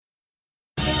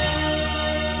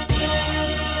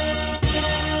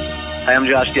Hi, I'm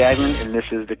Josh Gagnon, and this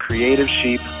is the Creative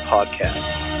Sheep Podcast.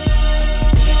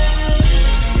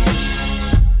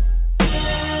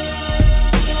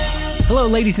 Hello,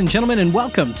 ladies and gentlemen, and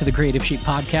welcome to the Creative Sheep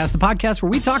Podcast, the podcast where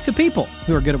we talk to people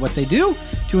who are good at what they do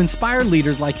to inspire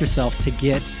leaders like yourself to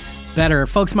get better.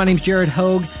 Folks, my name's Jared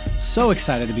Hogue. So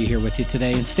excited to be here with you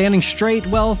today. And standing straight,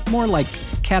 well, more like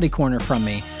catty corner from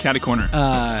me. Catty corner.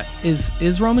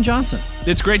 Is Roman Johnson.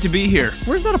 It's great to be here.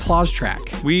 Where's that applause track?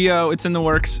 It's in the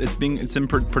works. It's in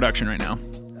production right now.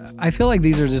 I feel like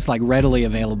these are just like readily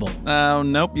available.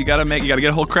 Nope. You gotta get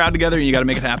a whole crowd together and you gotta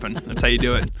make it happen. That's how you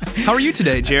do it. How are you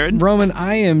today, Jared? Roman,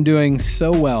 I am doing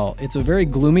so well. It's a very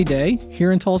gloomy day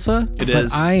here in Tulsa. It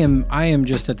is. But I am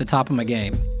just at the top of my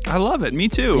game. I love it. Me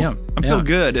too. Yeah. I'm feeling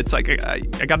good. It's like I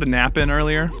got a nap in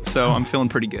earlier, so I'm feeling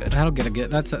pretty good. That'll get a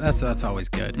good. That's always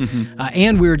good. Mm-hmm.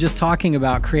 And we were just talking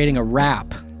about creating a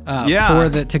rap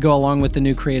to go along with the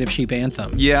new Creative Sheep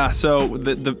anthem. Yeah. So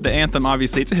the anthem,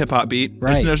 obviously, it's a hip hop beat.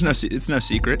 Right. It's no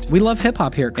secret. We love hip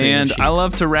hop here at Creative And Sheep. I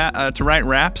love to write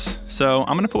raps. So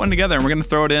I'm gonna put one together and we're gonna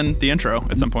throw it in the intro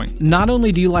at some point. Not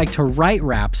only do you like to write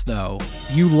raps, though,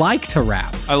 you like to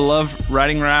rap. I love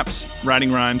writing raps,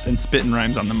 writing rhymes, and spitting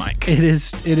rhymes on the mic. It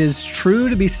is true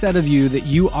to be said of you that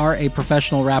you are a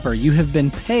professional rapper. You have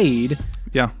been paid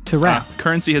to rap.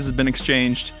 Currency has been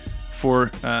exchanged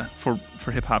for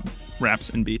hip hop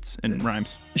raps and beats and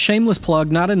rhymes. Shameless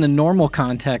plug, not in the normal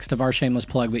context of our shameless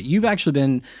plug, but you've actually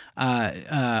been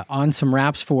on some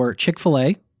raps for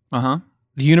Chick-fil-A, the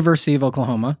University of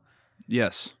Oklahoma,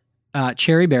 yes,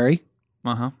 Cherry Berry,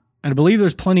 and I believe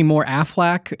there's plenty more.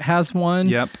 Aflac has one.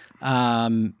 Yep.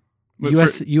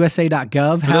 USA.gov has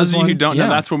one. For those of you who don't know,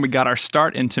 that's when we got our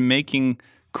start into making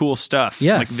cool stuff,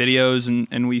 Yes. like videos,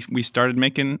 and we started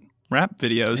making rap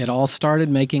videos. It all started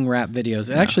making rap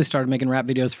videos. It actually started making rap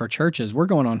videos for churches. We're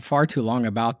going on far too long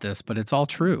about this, but it's all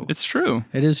true. It's true.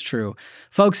 It is true.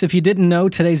 Folks, if you didn't know,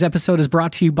 today's episode is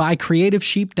brought to you by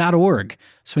CreativeSheep.org.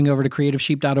 Swing over to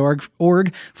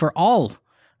CreativeSheep.org for all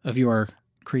of your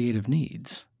creative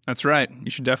needs. That's right.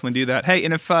 You should definitely do that. Hey,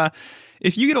 and if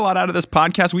you get a lot out of this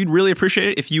podcast, we'd really appreciate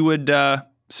it if you would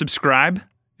subscribe,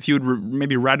 if you would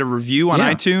maybe write a review on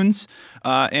iTunes,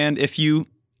 and if you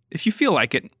feel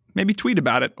like it, maybe tweet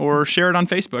about it or share it on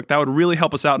Facebook. That would really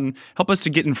help us out and help us to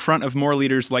get in front of more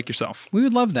leaders like yourself. We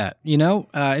would love that,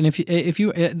 and if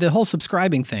you the whole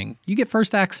subscribing thing, you get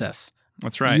first access.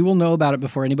 That's right. You will know about it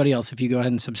before anybody else if you go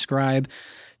ahead and subscribe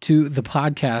to the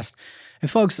podcast.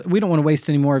 And folks, we don't want to waste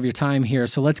any more of your time here,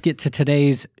 so let's get to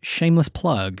today's shameless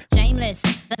plug. Shameless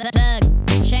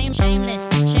plug. Shameless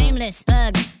plug. Shameless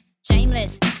plug.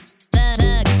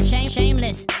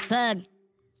 Shameless plug.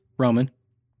 Roman,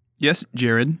 Yes,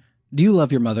 Jared. do you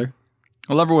love your mother?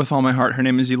 I love her with all my heart. Her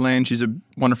name is Elaine. She's a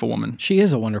wonderful woman. She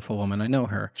is a wonderful woman. I know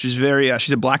her. She's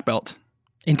she's a black belt.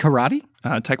 In karate?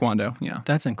 Taekwondo, yeah.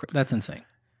 That's insane.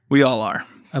 We all are.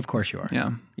 Of course you are.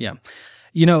 Yeah. Yeah.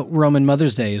 Roman,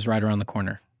 Mother's Day is right around the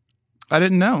corner. I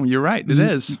didn't know. You're right. It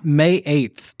is. May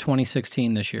 8th,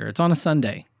 2016 this year. It's on a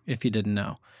Sunday, if you didn't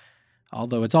know.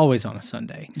 Although it's always on a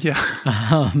Sunday. Yeah.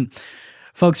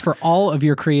 Folks, for all of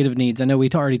your creative needs, I know we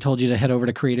already told you to head over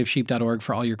to creativesheep.org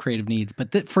for all your creative needs,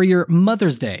 but for your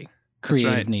Mother's Day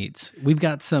creative needs, we've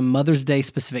got some Mother's Day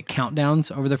specific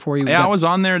countdowns over there for you. I was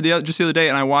on there just the other day,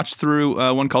 and I watched through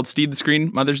one called Steve the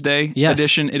Screen Mother's Day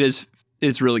edition.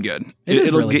 It's really good.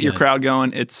 It'll really get your good. crowd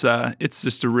going. It's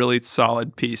just a really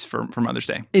solid piece for Mother's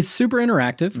Day. It's super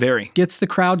interactive. Very. Gets the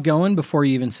crowd going before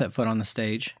you even set foot on the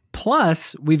stage.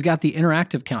 Plus, we've got the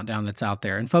interactive countdown that's out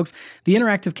there. And folks, the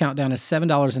interactive countdown is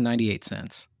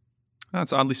 $7.98.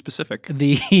 That's oddly specific.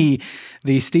 The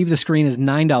Steve the Screen is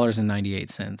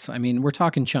 $9.98. I mean, we're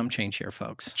talking chump change here,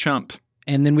 folks. Chump.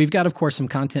 And then we've got, of course, some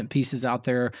content pieces out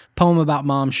there. Poem about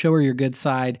mom, show her your good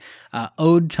side,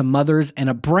 ode to mothers, and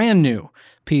a brand new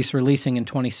piece releasing in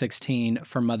 2016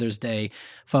 for Mother's Day.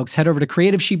 Folks, head over to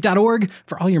creativesheep.org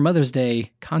for all your Mother's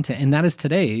Day content. And that is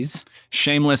today's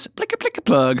Shameless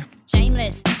plug.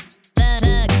 Shameless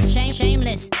plug.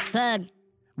 Shameless plug.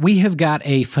 We have got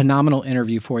a phenomenal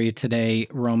interview for you today,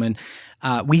 Roman.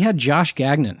 We had Josh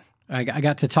Gagnon. I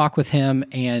got to talk with him,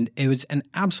 and it was an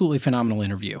absolutely phenomenal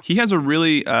interview. He has a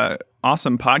really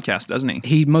awesome podcast, doesn't he?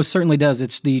 He most certainly does.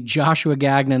 It's the Joshua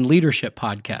Gagnon Leadership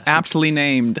Podcast. Aptly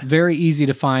named. Very easy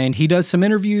to find. He does some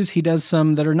interviews. He does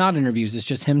some that are not interviews. It's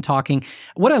just him talking.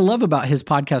 What I love about his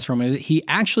podcast, Roman, he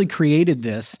actually created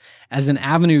this as an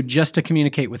avenue just to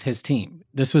communicate with his team.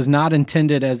 This was not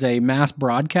intended as a mass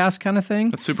broadcast kind of thing.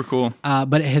 That's super cool.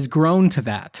 But it has grown to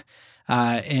that.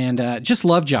 And just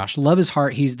love Josh, love his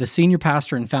heart. He's the senior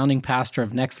pastor and founding pastor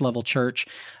of Next Level Church,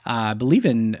 I believe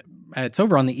in It's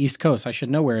over on the East Coast. I should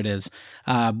know where it is,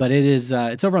 but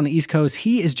it's over on the East Coast.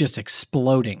 He is just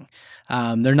exploding.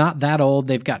 They're not that old.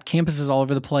 They've got campuses all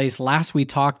over the place. Last we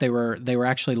talked, they were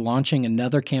actually launching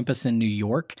another campus in New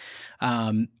York.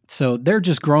 So they're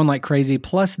just growing like crazy.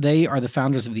 Plus, they are the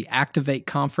founders of the Activate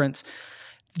Conference.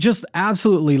 Just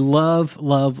absolutely love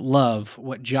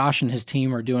what Josh and his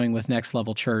team are doing with Next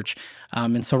Level Church.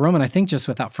 And so, Roman, I think just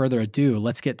without further ado,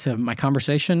 let's get to my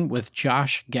conversation with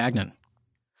Josh Gagnon.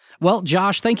 Well,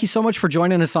 Josh, thank you so much for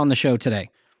joining us on the show today.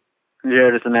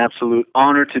 Jared, it's an absolute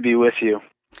honor to be with you.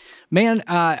 Man,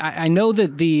 I know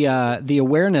that the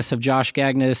awareness of Josh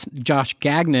Gagnon,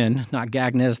 not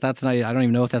Gagnis, that's not, I don't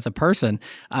even know if that's a person.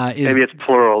 Maybe it's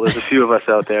plural. There's a few of us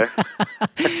out there.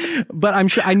 But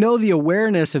I know the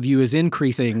awareness of you is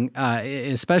increasing,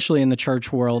 especially in the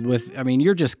church world.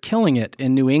 You're just killing it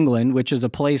in New England, which is a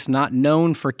place not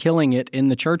known for killing it in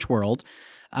the church world.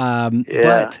 Sorry,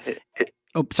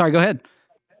 go ahead.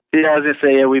 Yeah, I was going to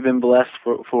say, we've been blessed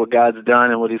for what God's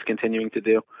done and what He's continuing to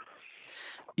do.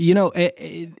 You know,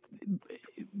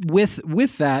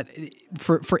 with that,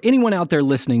 for anyone out there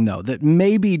listening, though, that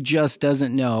maybe just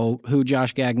doesn't know who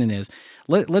Josh Gagnon is,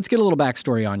 let's get a little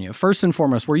backstory on you. First and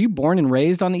foremost, were you born and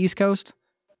raised on the East Coast?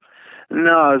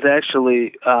 No,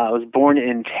 I was born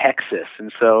in Texas,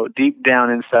 and so deep down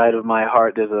inside of my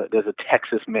heart, there's a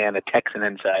Texas man, a Texan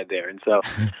inside there, and so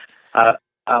I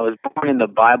was born in the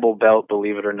Bible Belt,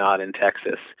 believe it or not, in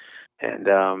Texas,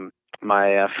 and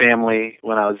my family,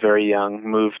 when I was very young,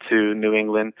 moved to New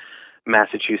England,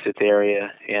 Massachusetts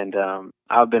area, and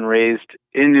I've been raised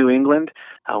in New England.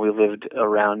 We lived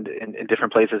around in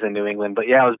different places in New England, but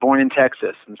yeah, I was born in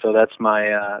Texas, and so that's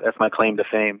my claim to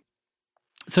fame.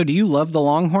 So, do you love the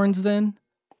Longhorns then?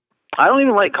 I don't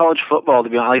even like college football, to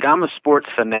be honest. I'm a sports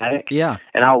fanatic, yeah,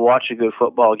 and I'll watch a good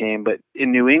football game. But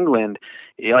in New England,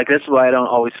 that's why I don't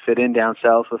always fit in down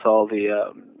south with all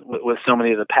the with so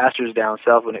many of the pastors down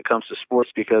south when it comes to sports,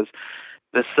 because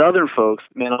the Southern folks,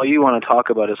 man, all you want to talk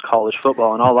about is college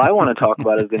football, and all I want to talk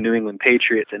about is the New England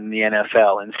Patriots and the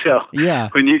NFL. And so, yeah,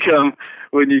 when you come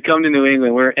to New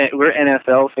England, we're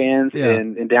NFL fans, yeah.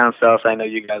 and down south, I know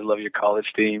you guys love your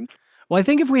college teams. Well, I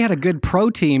think if we had a good pro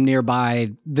team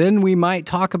nearby, then we might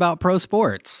talk about pro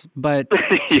sports. But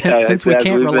yeah, since we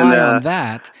can't rely on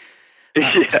that,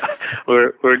 yeah,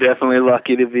 we're definitely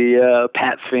lucky to be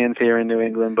Pats fans here in New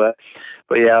England. But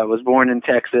yeah, I was born in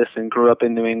Texas and grew up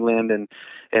in New England,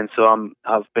 and so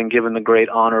I've been given the great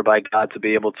honor by God to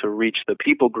be able to reach the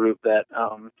people group that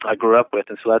I grew up with,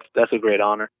 and so that's a great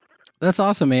honor. That's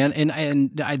awesome, man.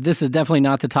 And this is definitely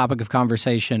not the topic of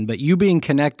conversation, but you being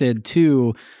connected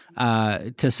to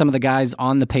some of the guys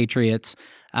on the Patriots,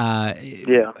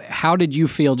 yeah. How did you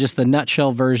feel, just the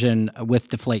nutshell version with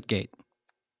Deflategate?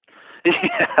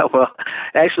 Yeah, well,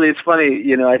 actually, it's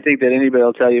funny. I think that anybody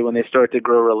will tell you when they start to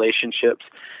grow relationships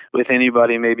with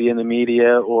anybody, maybe in the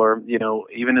media or,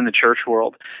 even in the church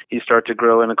world, you start to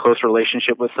grow in a close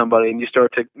relationship with somebody and you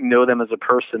start to know them as a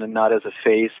person and not as a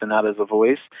face and not as a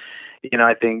voice.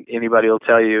 I think anybody will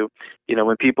tell you,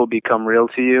 when people become real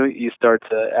to you, you start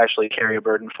to actually carry a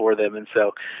burden for them. And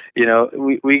so,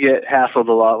 we get hassled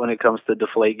a lot when it comes to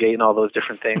Deflategate and all those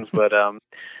different things. But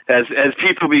as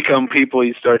people become people,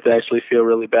 you start to actually feel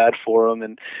really bad for them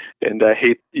and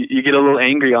you get a little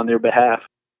angry on their behalf.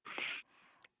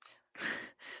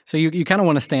 So you kind of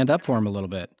want to stand up for them a little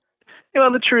bit. Well,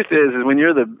 the truth is when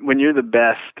you're the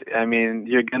best,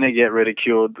 you're gonna get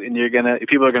ridiculed, and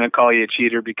people are gonna call you a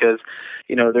cheater because,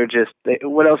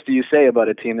 what else do you say about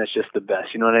a team that's just the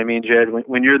best? You know what I mean, Jared?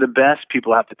 When you're the best,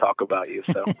 people have to talk about you.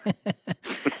 So,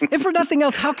 if for nothing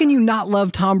else, how can you not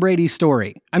love Tom Brady's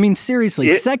story? Seriously,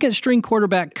 second string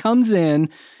quarterback comes in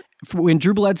when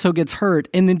Drew Bledsoe gets hurt,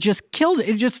 and then just kills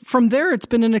it. Just from there, it's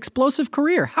been an explosive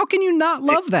career. How can you not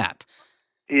love that?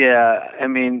 Yeah,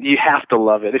 you have to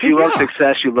love it. If you love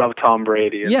success, you love Tom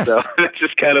Brady. And yes. So that's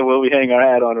just kind of what we hang our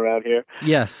hat on around here.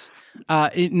 Yes.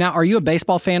 Now, are you a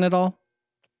baseball fan at all?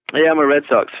 Yeah, I'm a Red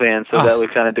Sox fan, so that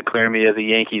would kind of declare me as a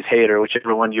Yankees hater,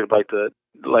 whichever one you'd like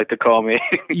to call me.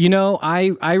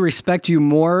 I respect you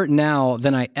more now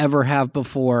than I ever have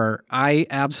before. I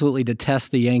absolutely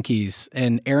detest the Yankees.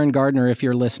 And Aaron Gardner, if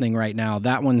you're listening right now,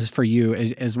 that one's for you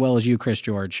as well as you, Chris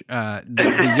George.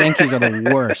 The Yankees are the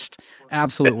worst,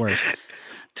 absolute worst.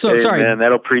 So hey, sorry, man,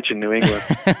 that'll preach in New England.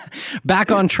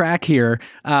 Back on track here.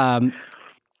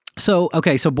 So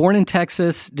born in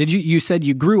Texas. You said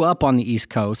you grew up on the East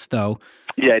Coast, though?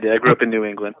 Yeah, I did. I grew up in New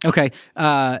England. Okay.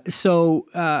 So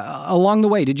along the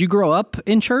way, did you grow up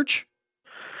in church?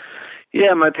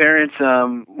 Yeah, my parents,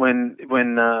 when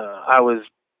I was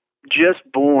just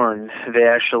born, they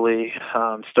actually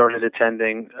started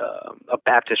attending a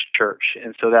Baptist church,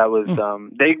 and so that was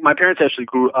my parents actually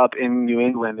grew up in New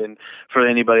England, and for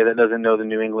anybody that doesn't know the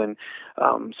New England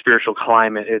spiritual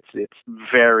climate, it's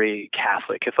very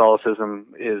Catholic. Catholicism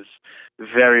is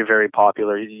very, very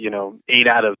popular. 8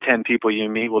 out of 10 people you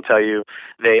meet will tell you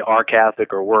they are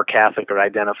Catholic or were Catholic or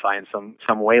identify in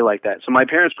some way like that. So my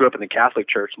parents grew up in the Catholic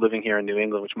Church, living here in New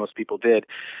England, which most people did,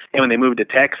 and when they moved to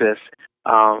Texas,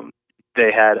 they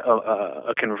had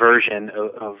a conversion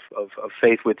of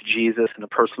faith with Jesus and a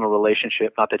personal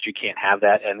relationship. Not that you can't have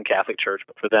that in the Catholic Church,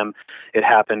 but for them, it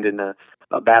happened in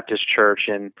a Baptist church.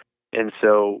 And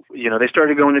so, they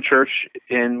started going to church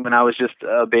when I was just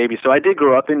a baby. So I did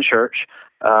grow up in church.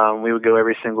 We would go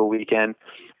every single weekend.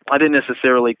 I didn't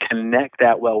necessarily connect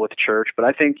that well with church, but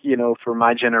I think, for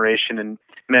my generation and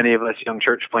many of us young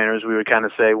church planners, we would kind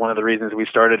of say one of the reasons we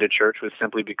started a church was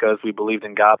simply because we believed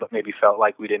in God, but maybe felt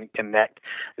like we didn't connect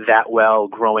that well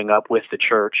growing up with the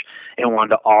church and wanted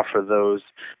to offer those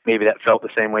maybe that felt the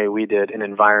same way we did, an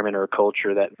environment or a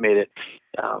culture that made it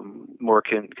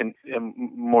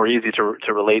more easy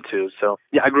to relate to. So,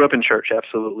 yeah, I grew up in church,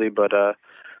 absolutely, but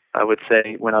I would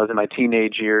say when I was in my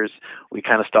teenage years, we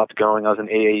kind of stopped going. I was an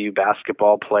AAU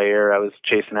basketball player. I was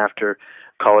chasing after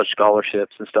college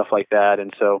scholarships and stuff like that.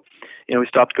 And so, we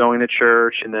stopped going to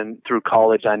church. And then through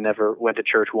college, I never went to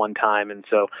church one time. And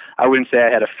so I wouldn't say I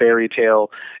had a fairy tale,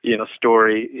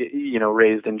 story,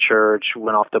 raised in church,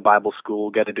 went off to Bible school,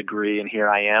 got a degree, and here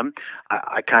I am.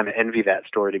 I kind of envy that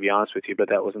story, to be honest with you, but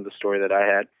that wasn't the story that I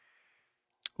had.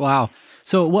 Wow.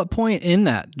 So at what point in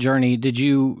that journey did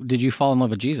you fall in love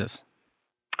with Jesus?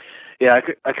 Yeah,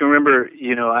 I can remember,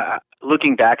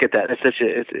 looking back at that,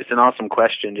 it's an awesome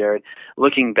question, Jared.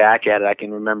 Looking back at it, I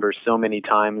can remember so many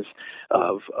times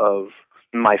of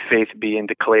my faith being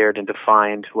declared and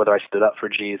defined, whether I stood up for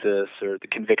Jesus or the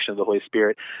conviction of the Holy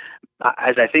Spirit.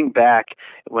 As I think back,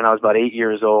 when I was about 8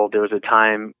 years old, there was a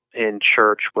time in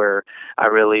church where I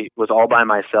really was all by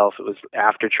myself. It was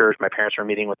after church. My parents were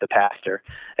meeting with the pastor,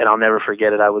 and I'll never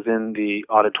forget it. I was in the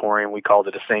auditorium. We called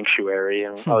it a sanctuary,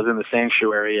 and I was in the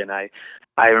sanctuary, and I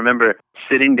remember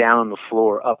sitting down on the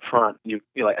floor up front,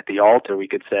 like at the altar, we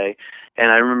could say,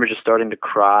 and I remember just starting to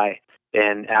cry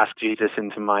and ask Jesus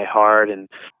into my heart, and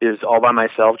it was all by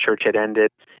myself. Church had ended.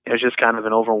 It was just kind of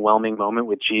an overwhelming moment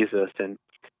with Jesus, and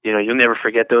you'll never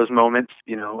forget those moments.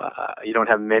 You don't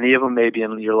have many of them maybe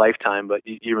in your lifetime, but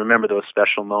you remember those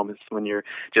special moments when you're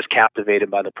just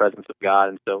captivated by the presence of God.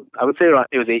 And so I would say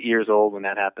it was 8 years old when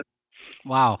that happened.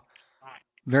 Wow.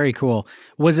 Very cool.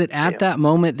 Was it at that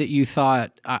moment that you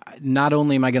thought, not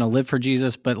only am I going to live for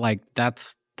Jesus, but like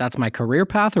that's my career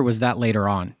path, or was that later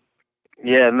on?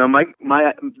 Yeah, no,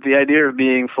 the idea of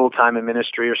being full-time in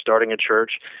ministry or starting a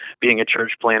church, being a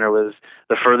church planner was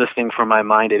the furthest thing from my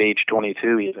mind at age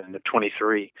 22, even at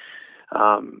 23.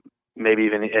 Maybe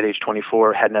even at age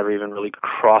 24, had never even really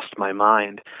crossed my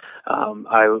mind.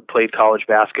 I played college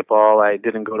basketball. I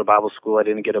didn't go to Bible school. I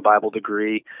didn't get a Bible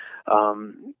degree.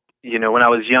 When I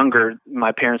was younger,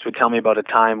 my parents would tell me about a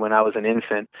time when I was an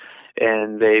infant,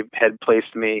 and they had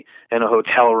placed me in a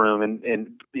hotel room, and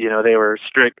they were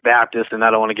strict Baptists, and I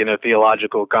don't want to get into a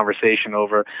theological conversation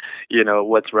over,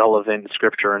 what's relevant in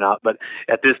Scripture or not. But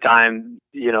at this time,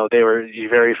 they were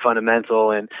very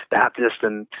fundamental and Baptist,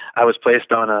 and I was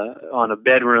placed on a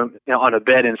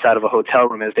bed inside of a hotel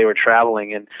room as they were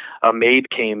traveling, and a maid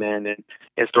came in and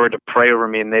started to pray over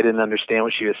me, and they didn't understand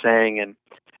what she was saying,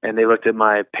 and they looked at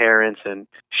my parents, and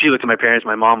she looked at my parents.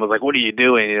 My mom was like, "What are you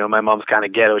doing?" My mom's kind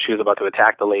of ghetto. She was about to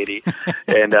attack the lady.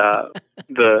 And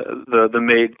the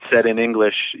maid said in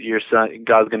English, "Your son,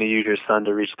 God's going to use your son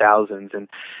to reach thousands." And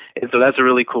so that's a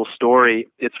really cool story.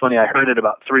 It's funny, I heard it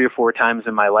about 3 or 4 times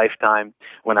in my lifetime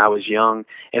when I was young,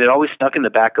 and it always stuck in the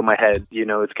back of my head.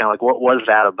 It's kind of like, what was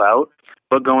that about?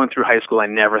 But going through high school, I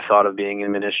never thought of being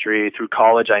in ministry. Through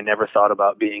college, I never thought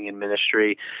about being in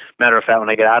ministry. Matter of fact, when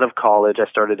I got out of college, I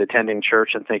started attending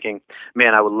church and thinking,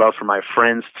 man, I would love for my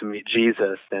friends to meet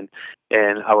Jesus, and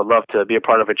I would love to be a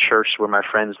part of a church where my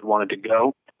friends wanted to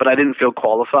go. But I didn't feel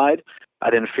qualified. I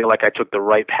didn't feel like I took the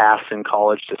right path in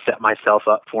college to set myself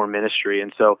up for ministry.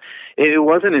 And so it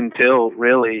wasn't until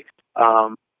really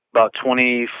about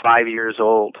 25 years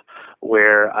old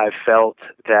where I felt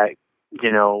that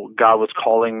God was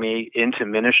calling me into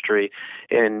ministry,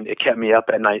 and it kept me up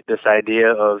at night, this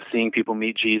idea of seeing people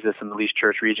meet Jesus in the least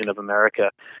church region of America.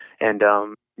 And,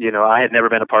 I had never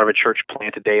been a part of a church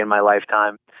plant a day in my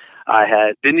lifetime.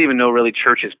 didn't even know really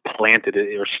churches planted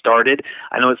it or started.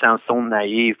 I know it sounds so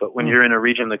naive, but when you're in a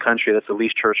region of the country that's the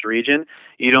least church region,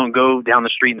 you don't go down the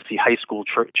street and see high school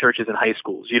churches in high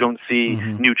schools. You don't see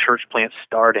new church plants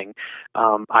starting.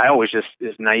 I always just,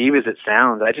 as naive as it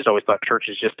sounds, I just always thought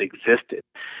churches just existed.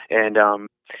 And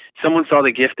someone saw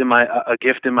the gift in a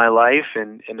gift in my life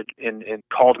and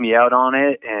called me out on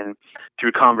it. And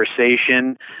through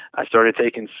conversation, I started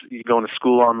going to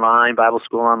school online, Bible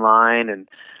school online, and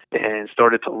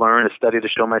started to learn, to study, to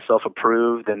show myself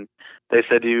approved. And they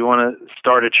said, "Do you want to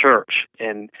start a church?"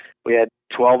 And we had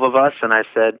 12 of us, and I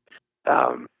said,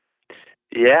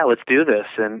 "Yeah, let's do this."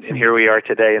 And here we are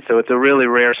today. And so it's a really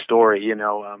rare story. You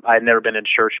know, I had never been in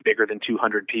church bigger than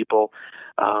 200 people.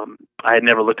 I had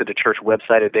never looked at a church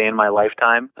website a day in my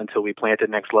lifetime until we planted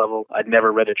Next Level. I'd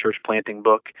never read a church planting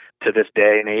book to this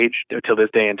day and age, till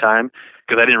this day and time,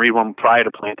 because I didn't read one prior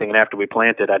to planting, and after we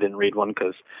planted, I didn't read one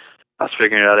because I was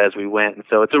figuring it out as we went. And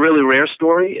so it's a really rare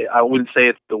story. I wouldn't say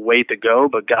it's the way to go,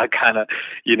 but God kind of,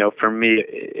 you know, for me,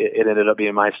 it ended up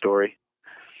being my story.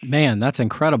 Man, that's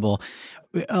incredible.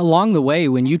 Along the way,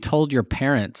 when you told your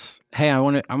parents, "Hey, I'm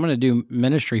going to do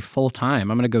ministry full time.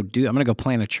 I'm going to go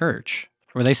plant a church,"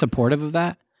 were they supportive of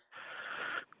that?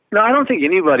 No, I don't think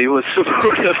anybody was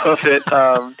supportive of it.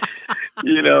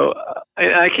 You know,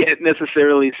 I can't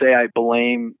necessarily say I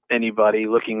blame anybody.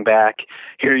 Looking back,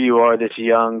 here you are, this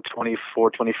young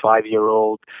 24,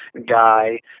 25-year-old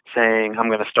guy saying, "I'm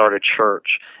going to start a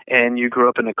church." And you grew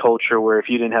up in a culture where if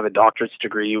you didn't have a doctorate's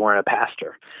degree, you weren't a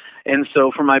pastor. And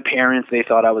so for my parents, they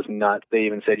thought I was nuts. They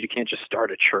even said, "You can't just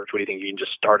start a church. What do you think? You can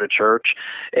just start a church?"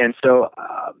 And so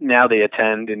now they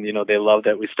attend, and, you know, they love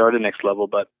that we started Next Level.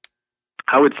 But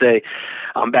I would say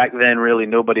back then, really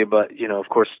nobody but, you know, of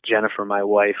course, Jennifer, my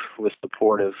wife, was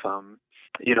supportive.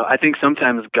 You know, I think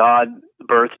sometimes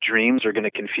God-birthed dreams are going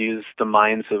to confuse the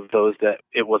minds of those that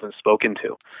it wasn't spoken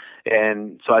to.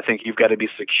 And so I think you've got to be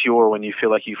secure when you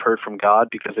feel like you've heard from God,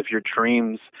 because if your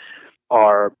dreams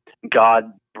are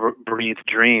God-breathed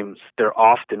dreams, they're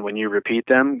often, when you repeat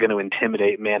them, going to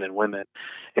intimidate men and women.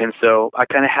 And so I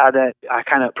kind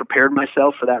of prepared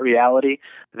myself for that reality,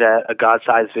 that a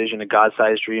God-sized vision, a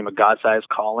God-sized dream, a God-sized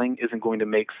calling isn't going to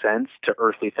make sense to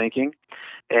earthly thinking.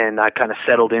 And I kind of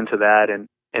settled into that, and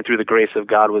through the grace of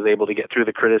God was able to get through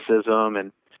the criticism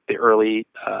and the early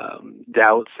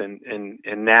doubts, and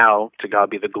now, to God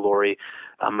be the glory,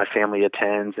 my family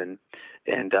attends and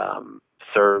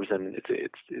serves, and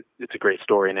it's a great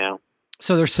story now.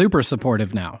 So they're super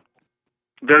supportive now.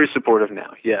 Very supportive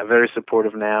now. Yeah, very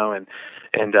supportive now, and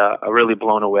really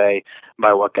blown away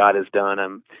by what God has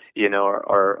done. You know,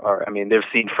 I mean, they've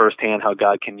seen firsthand how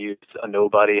God can use a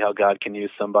nobody, how God can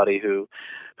use somebody who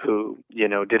you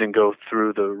know didn't go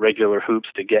through the regular hoops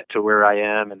to get to where I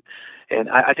am. And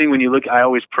I think when you look, I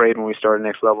always prayed when we started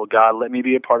Next Level, God, let me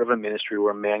be a part of a ministry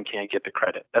where man can't get the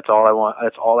credit. That's all I want.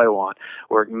 That's all I want,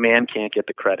 where man can't get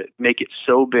the credit. Make it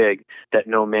so big that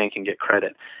no man can get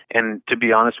credit. And to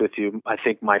be honest with you, I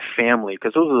think my family,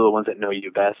 because those are the ones that know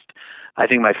you best, I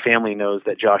think my family knows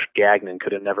that Josh Gagnon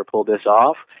could have never pulled this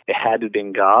off. It had to have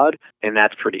been God, and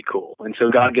that's pretty cool. And so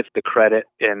God gets the credit,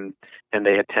 and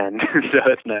they attend. So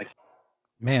it's nice.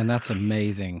 Man, that's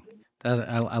amazing.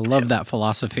 I love that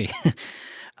philosophy.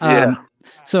 Yeah.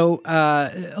 So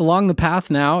along the path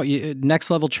now,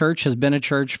 Next Level Church has been a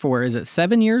church for, is it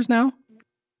 7 years now?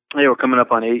 Yeah, we're coming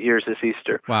up on 8 years this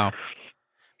Easter. Wow.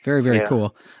 Very, very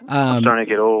cool. I'm starting to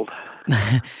get old.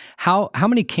 How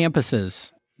many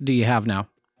campuses do you have now?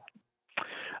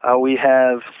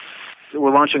 We're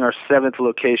launching our 7th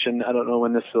location. I don't know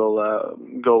when this will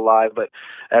go live, but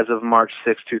as of March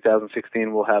 6,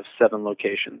 2016, we'll have 7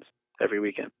 locations every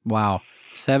weekend. Wow.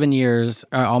 7 years,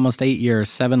 almost 8 years,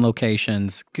 7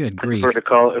 locations. Good grief.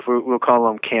 We'll call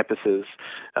them campuses.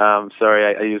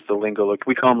 Sorry, I used the lingo.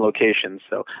 We call them locations,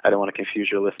 so I don't want to confuse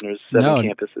your listeners. 7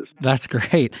 campuses. That's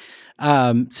great.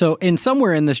 So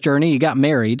somewhere in this journey, you got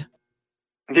married.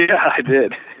 Yeah, I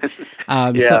did.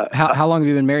 So how long have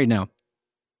you been married now?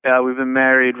 We've been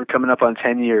married. We're coming up on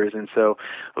 10 years, and so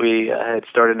we had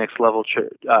started Next Level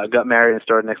Church. Got married and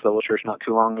started Next Level Church not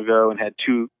too long ago, and had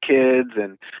 2 kids,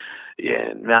 and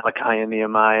Malachi and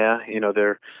Nehemiah. You know,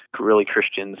 they're really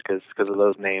Christians because of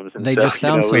those names. And they just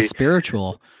sound so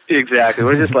spiritual. Exactly,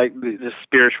 we're just like this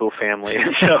spiritual family.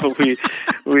 So so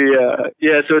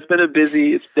it's been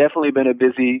it's definitely been a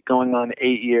busy going on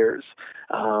 8 years.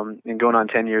 And going on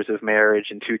 10 years of marriage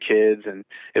and 2 kids, and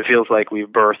it feels like we've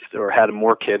birthed or had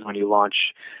more kids when you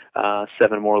launch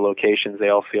 7 more locations. They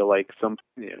all feel like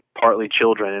partly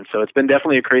children, and so it's been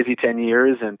definitely a crazy 10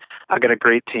 years. And I got a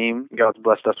great team. God's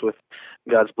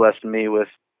blessed me with,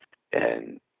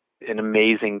 and an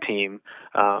amazing team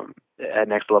at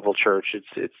Next Level Church.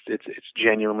 It's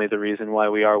genuinely the reason why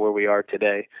we are where we are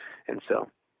today, and so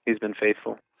he's been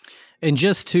faithful. And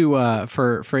just to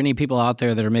for any people out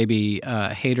there that are maybe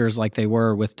haters like they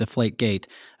were with Deflategate,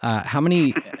 how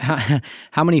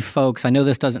many folks? I know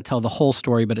this doesn't tell the whole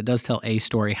story, but it does tell a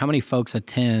story. How many folks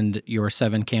attend your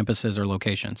 7 campuses or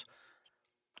locations?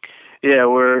 Yeah,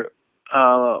 we're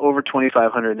over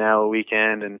 2,500 now a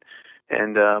weekend,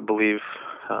 and believe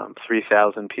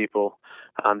 3,000 people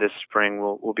this spring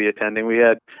will be attending. We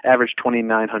had averaged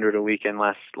 2,900 a weekend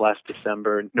last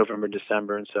December, November,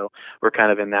 December, and so we're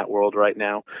kind of in that world right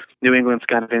now. New England's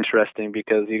kind of interesting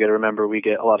because you got to remember we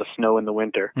get a lot of snow in the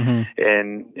winter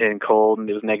and cold, and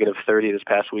it was negative 30 this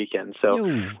past weekend. So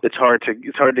it's hard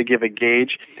to give a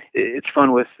gauge. It's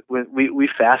fun with we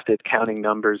fasted counting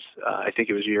numbers. I think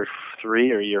it was year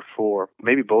 3 or year 4,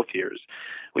 maybe both years.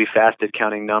 We fasted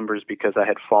counting numbers because I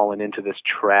had fallen into this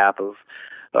trap of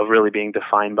really being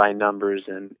defined by numbers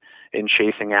and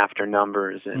chasing after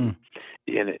numbers, and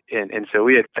so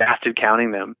we had fasted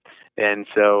counting them, and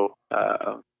so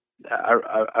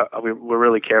we're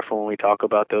really careful when we talk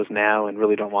about those now, and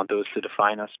really don't want those to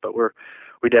define us. But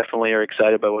we definitely are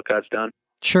excited by what God's done.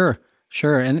 Sure,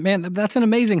 and man, that's an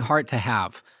amazing heart to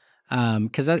have,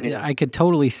 because I could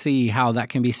totally see how that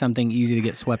can be something easy to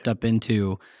get swept up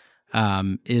into.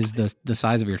 Is the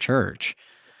size of your church?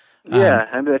 Yeah,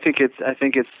 I mean, I think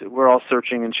it's we're all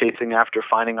searching and chasing after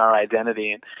finding our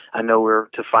identity, and I know we're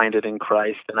to find it in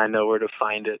Christ, and I know we're to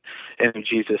find it in who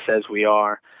Jesus says we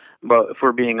are. But if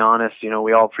we're being honest,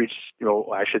 we all preach,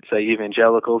 I should say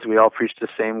evangelicals, we all preach the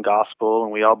same gospel,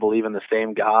 and we all believe in the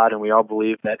same God, and we all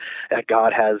believe that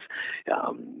God has,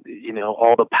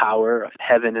 all the power of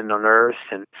heaven and on earth,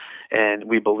 and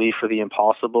we believe for the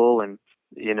impossible, and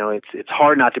it's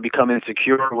hard not to become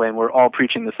insecure when we're all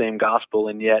preaching the same gospel,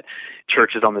 and yet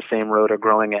churches on the same road are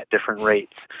growing at different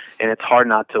rates. And it's hard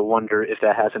not to wonder if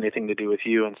that has anything to do with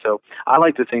you. And so I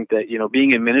like to think that,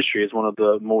 being in ministry is one of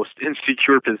the most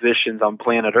insecure positions on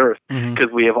planet Earth,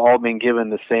 because we have all been given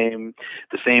the same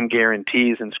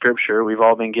guarantees in Scripture. We've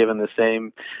all been given the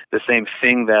same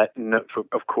thing that,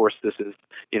 of course, this is,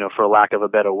 for lack of a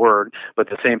better word, but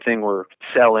the same thing we're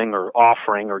selling or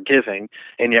offering or giving,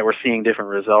 and yet we're seeing different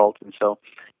results. And so,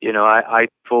 I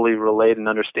fully relate and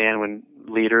understand when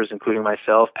leaders, including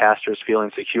myself, pastors, feel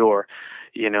insecure,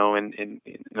 and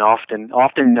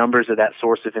often numbers are that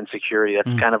source of insecurity.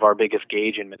 That's kind of our biggest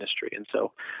gauge in ministry. And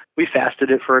so we fasted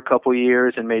it for a couple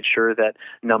years and made sure that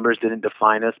numbers didn't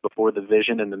define us before the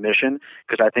vision and the mission,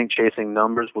 because I think chasing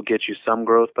numbers will get you some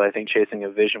growth, but I think chasing a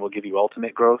vision will give you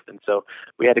ultimate growth. And so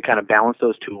we had to kind of balance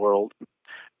those two worlds,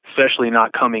 especially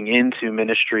not coming into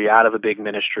ministry out of a big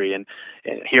ministry. And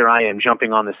here I am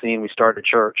jumping on the scene. We started a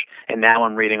church, and now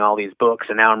I'm reading all these books,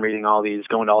 and now I'm reading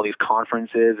going to all these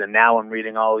conferences, and now I'm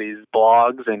reading all these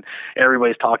blogs, and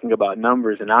everybody's talking about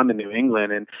numbers, and I'm in New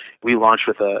England, and we launched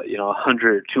with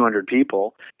 100, 200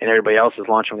 people, and everybody else is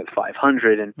launching with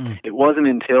 500. And it wasn't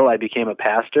until I became a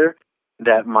pastor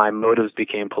that my motives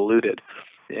became polluted.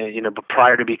 But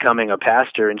prior to becoming a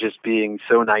pastor and just being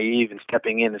so naive and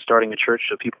stepping in and starting a church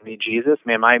so people meet Jesus,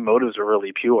 man, my motives were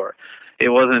really pure. It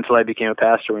wasn't until I became a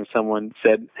pastor when someone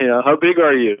said, how big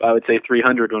are you? I would say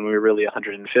 300 when we were really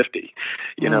 150.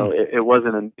 It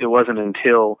wasn't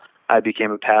until I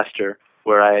became a pastor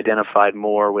where I identified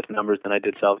more with numbers than I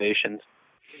did salvations.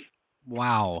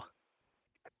 Wow.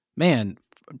 Man,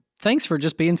 thanks for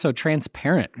just being so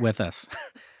transparent with us.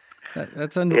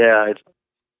 That's incredible.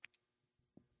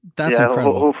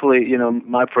 Hopefully,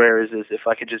 my prayer is if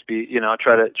I could just be,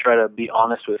 try to be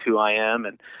honest with who I am,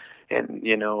 and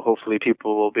hopefully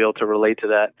people will be able to relate to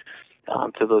that,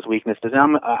 to those weaknesses.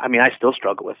 And I still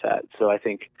struggle with that. So I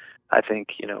think I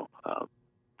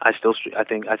still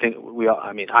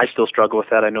struggle with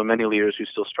that. I know many leaders who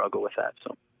still struggle with that.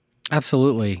 So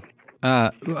absolutely.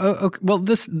 Okay, well,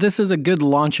 this is a good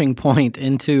launching point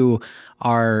into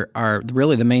our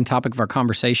really the main topic of our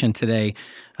conversation today.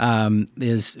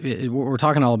 Is what we're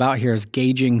talking all about here is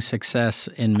gauging success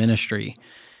in ministry.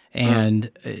 And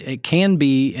it can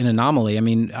be an anomaly. I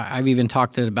mean, I've even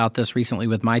talked about this recently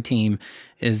with my team,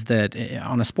 is that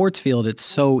on a sports field, it's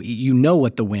so,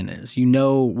 what the win is.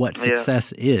 What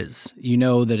success is.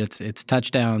 That it's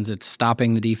touchdowns, it's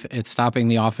stopping it's stopping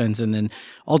the offense, and then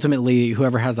ultimately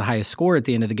whoever has the highest score at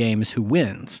the end of the game is who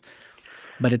wins.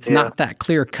 But it's not that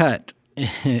clear cut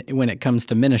when it comes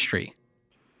to ministry.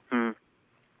 Yeah,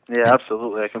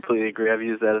 absolutely. I completely agree. I've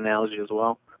used that analogy as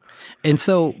well. And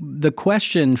so the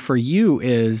question for you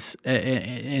is,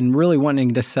 and really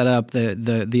wanting to set up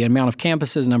the amount of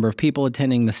campuses, number of people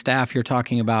attending, the staff you're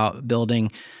talking about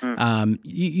building,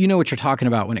 you know what you're talking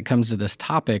about when it comes to this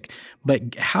topic,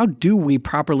 but how do we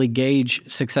properly gauge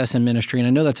success in ministry? And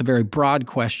I know that's a very broad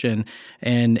question,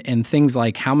 and things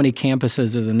like how many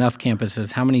campuses is enough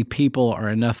campuses, how many people are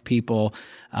enough people.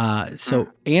 So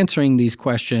answering these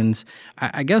questions,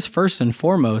 I guess first and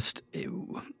foremost,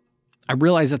 I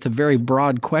realize that's a very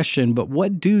broad question, but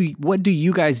what do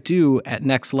you guys do at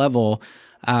Next Level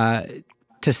to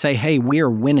say, hey, we are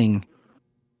winning?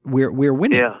 We're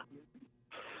winning.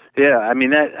 Yeah. I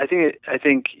mean, I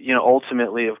think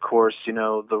ultimately, of course,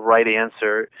 the right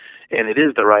answer, and it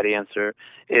is the right answer,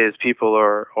 is people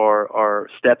are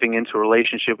stepping into a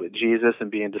relationship with Jesus and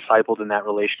being discipled in that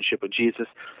relationship with Jesus,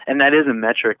 and that is a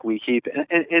metric we keep.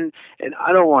 And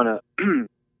I don't want to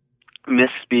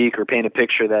misspeak or paint a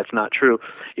picture that's not true.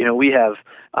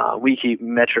 We keep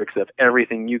metrics of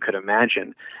everything you could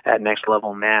imagine at Next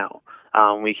Level now.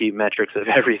 We keep metrics of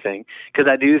everything because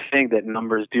I do think that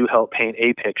numbers do help paint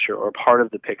a picture or part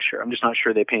of the picture. I'm just not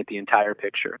sure they paint the entire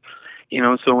picture.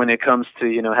 So when it comes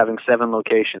to, having 7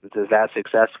 locations, is that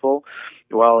successful?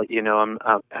 Well, I'm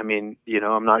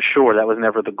not sure. That was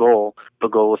never the goal. The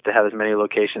goal was to have as many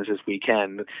locations as we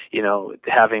can.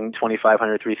 Having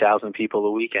 2,500, 3,000 people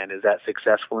a weekend, is that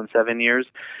successful in 7 years?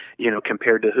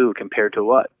 Compared to who? Compared to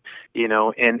what? And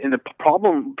the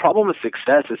problem with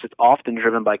success is it's often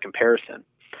driven by comparison.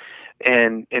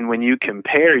 And when you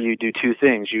compare, you do 2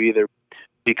 things. You either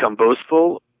become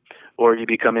boastful or you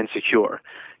become insecure.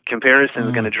 Comparison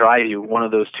is going to drive you one of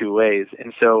those 2 ways.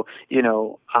 And so,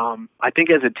 I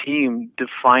think as a team,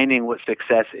 defining what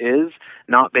success is,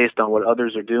 not based on what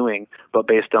others are doing, but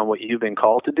based on what you've been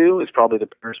called to do, is probably the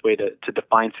best way to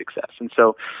define success. And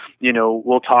so,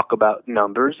 we'll talk about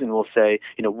numbers and we'll say,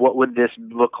 what would this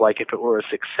look like if it were a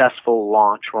successful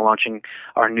launch? We're launching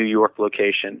our New York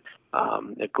location.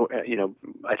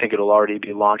 I think it'll already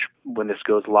be launched when this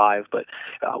goes live, but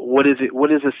what is it?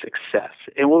 What is a success?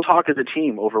 And we'll talk as a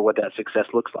team over what that success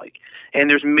looks like. And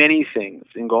there's many things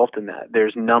engulfed in that.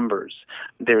 There's numbers,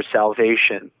 there's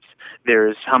salvations,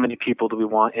 there's how many people do we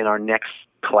want in our next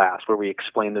class where we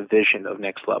explain the vision of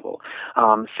Next Level.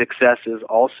 Success is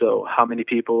also how many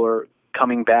people are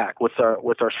coming back. What's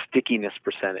our stickiness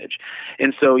percentage?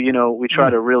 And so, we try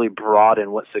to really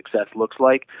broaden what success looks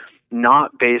like,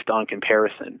 not based on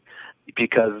comparison,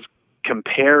 because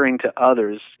comparing to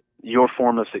others, your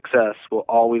form of success will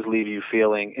always leave you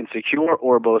feeling insecure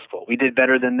or boastful. We did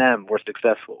better than them, we're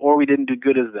successful, or we didn't do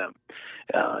good as them,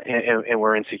 and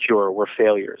we're insecure, we're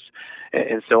failures.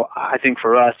 And so I think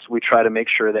for us, we try to make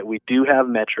sure that we do have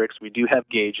metrics, we do have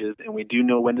gauges, and we do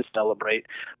know when to celebrate,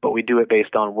 but we do it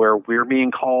based on where we're being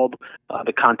called,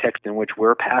 the context in which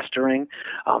we're pastoring,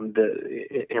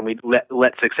 and we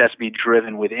let success be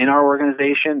driven within our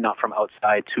organization, not from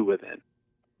outside to within.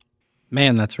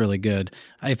 Man, that's really good.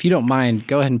 If you don't mind,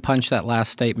 go ahead and punch that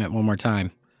last statement one more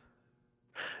time.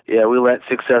 Yeah, we let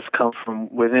success come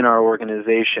from within our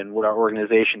organization, what our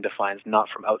organization defines, not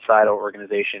from outside our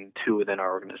organization to within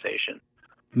our organization.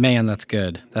 Man, that's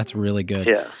good. That's really good.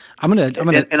 Yeah. I'm gonna.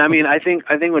 And I mean, I think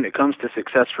when it comes to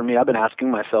success for me, I've been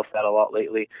asking myself that a lot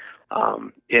lately.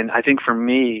 And I think for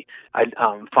me,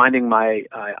 finding my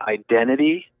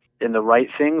identity in the right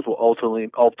things will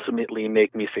ultimately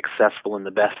make me successful in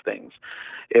the best things.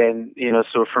 And,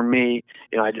 so for me,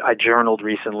 I journaled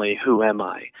recently, who am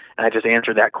I? And I just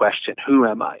answered that question, who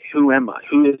am I? Who am I?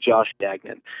 Who is Josh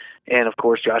Gagnon? And of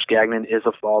course, Josh Gagnon is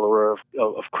a follower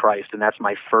of Christ. And that's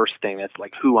my first thing. That's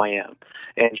like who I am.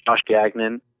 And Josh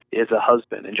Gagnon is a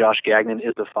husband, and Josh Gagnon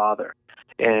is a father,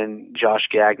 and Josh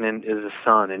Gagnon is a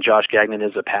son, and Josh Gagnon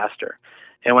is a pastor.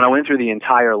 And when I went through the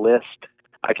entire list,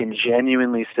 I can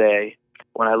genuinely say,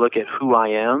 when I look at who I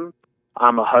am,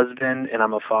 I'm a husband and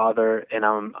I'm a father and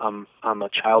I'm a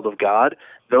child of God.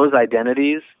 Those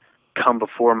identities come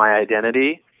before my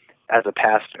identity as a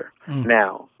pastor.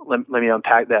 Now, let me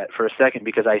unpack that for a second,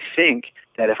 because I think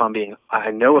that if I'm being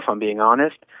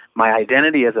honest, my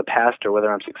identity as a pastor,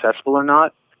 whether I'm successful or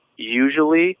not,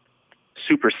 usually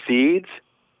supersedes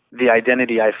the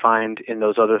identity I find in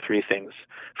those other 3 things.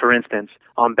 For instance,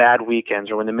 on bad weekends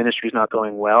or when the ministry's not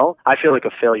going well, I feel like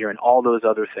a failure in all those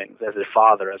other things, as a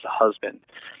father, as a husband.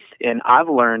 And I've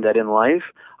learned that in life,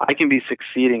 I can be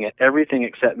succeeding at everything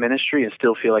except ministry and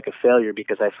still feel like a failure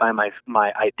because I find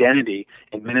my identity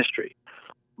in ministry.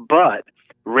 But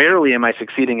rarely am I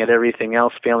succeeding at everything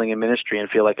else, failing in ministry, and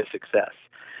feel like a success.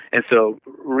 And so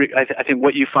I think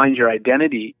what you find your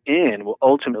identity in will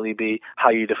ultimately be how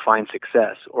you define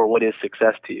success, or what is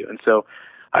success to you. And so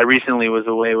I recently was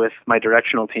away with my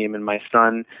directional team, and my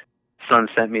son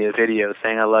sent me a video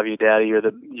saying, "I love you, Daddy. You're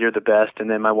the best." And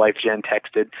then my wife Jen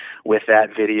texted with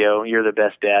that video, "You're the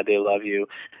best, Dad. They love you."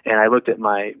 And I looked at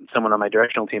someone on my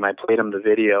directional team. I played him the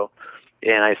video,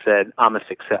 and I said, "I'm a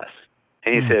success."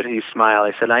 And he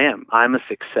smiled. I said, "I am. I'm a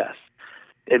success."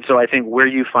 And so I think where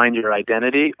you find your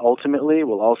identity ultimately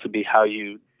will also be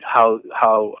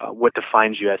what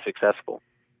defines you as successful.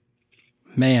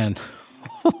 Man,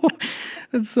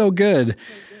 that's so good.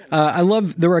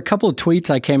 There were a couple of tweets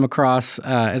I came across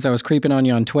as I was creeping on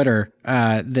you on Twitter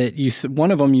that one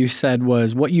of them you said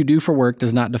was, "What you do for work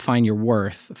does not define your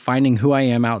worth. Finding who I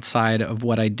am outside of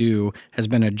what I do has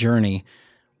been a journey,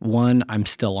 one I'm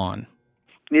still on."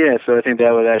 Yeah, so I think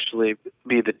that would actually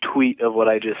be the tweet of what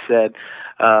I just said.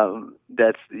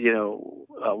 That's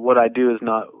what I do is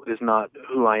not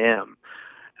who I am.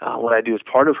 What I do is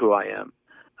part of who I am.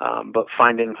 But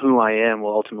finding who I am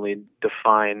will ultimately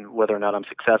define whether or not I'm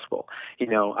successful.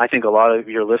 I think a lot of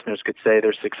your listeners could say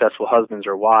they're successful husbands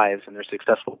or wives, and they're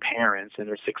successful parents, and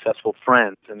they're successful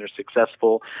friends, and they're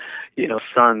successful,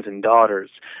 sons and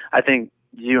daughters. I think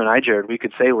you and I, Jared, we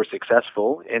could say we're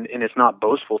successful, and it's not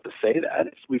boastful to say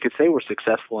that. We could say we're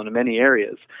successful in many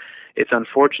areas. It's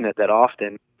unfortunate that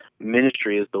often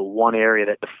ministry is the one area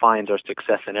that defines our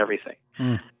success in everything.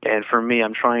 And for me,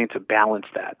 I'm trying to balance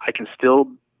that. I can still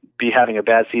be having a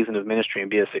bad season of ministry and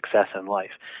be a success in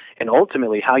life. And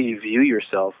ultimately, how you view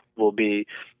yourself will be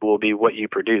what you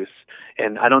produce.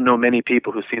 And I don't know many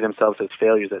people who see themselves as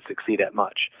failures that succeed at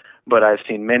much. But I've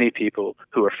seen many people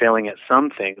who are failing at some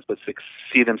things but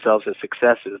see themselves as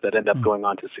successes that end up going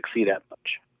on to succeed at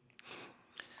much.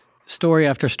 Story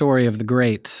after story of the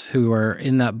greats who are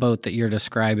in that boat that you're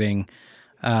describing.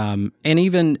 And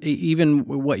even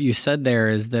what you said there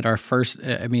is that our first,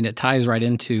 it ties right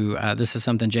into, this is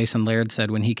something Jason Laird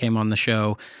said when he came on the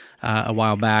show a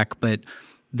while back, but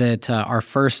that our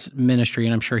first ministry,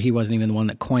 and I'm sure he wasn't even the one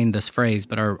that coined this phrase,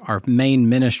 but our main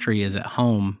ministry is at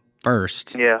home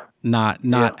first, not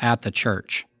at the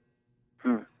church.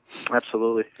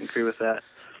 Absolutely. I agree with that.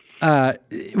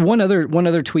 One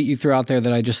other tweet you threw out there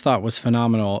that I just thought was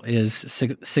phenomenal is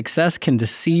success can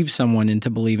deceive someone into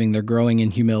believing they're growing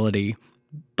in humility,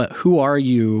 but who are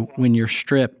you when you're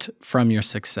stripped from your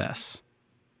success?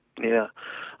 Yeah.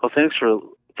 Well, thanks for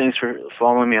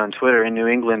following me on Twitter. In New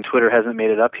England, Twitter hasn't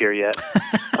made it up here yet.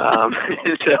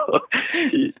 So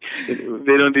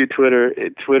they don't do Twitter.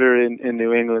 Twitter in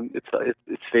New England, it's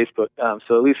Facebook.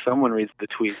 So at least someone reads the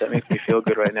tweets. That makes me feel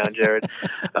good right now, Jared.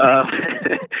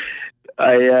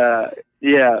 I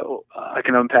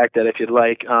can unpack that if you'd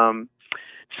like.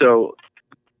 So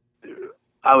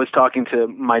I was talking to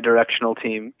my directional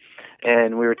team,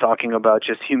 and we were talking about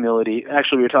just humility.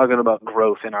 Actually, we were talking about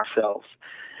growth in ourselves.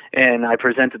 And I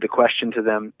presented the question to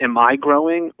them, am I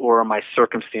growing or are my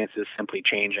circumstances simply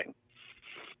changing?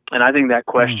 And I think that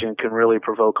question can really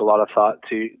provoke a lot of thought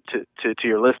to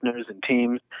your listeners and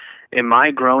teams. Am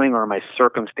I growing or are my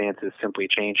circumstances simply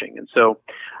changing? And so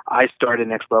I started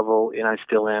Next Level, and I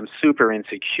still am super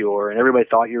insecure, and everybody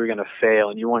thought you were going to fail,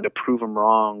 and you wanted to prove them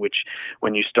wrong, which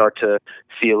when you start to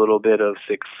see a little bit of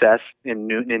success in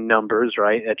numbers,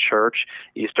 right, at church,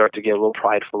 you start to get a little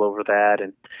prideful over that.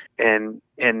 And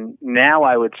now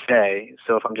I would say,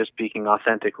 so if I'm just speaking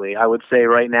authentically, I would say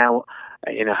right now,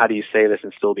 how do you say this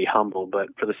and still be humble? But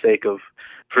for the sake of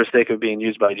being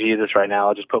used by Jesus right now,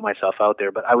 I'll just put myself out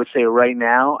there. But I would say right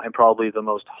now, I'm probably the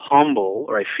most humble,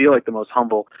 or I feel like the most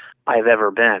humble I've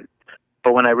ever been.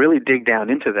 But when I really dig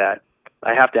down into that,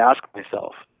 I have to ask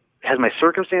myself, has my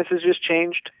circumstances just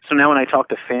changed? So now when I talk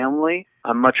to family,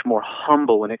 I'm much more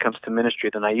humble when it comes to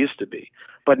ministry than I used to be.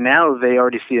 But now they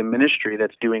already see a ministry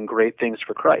that's doing great things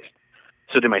for Christ.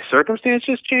 So did my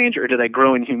circumstances change, or did I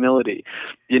grow in humility?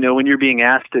 When you're being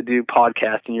asked to do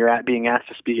podcasts, and you're being asked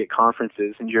to speak at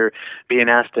conferences, and you're being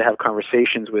asked to have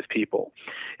conversations with people,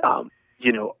 are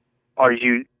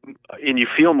you, and you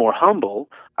feel more humble,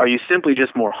 are you simply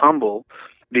just more humble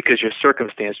because your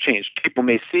circumstance changed? People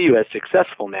may see you as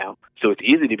successful now, so it's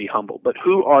easy to be humble, but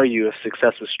who are you if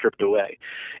success was stripped away?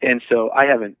 And so I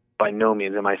haven't, by no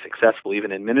means am I successful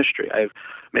even in ministry. I have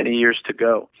many years to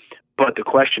go. But the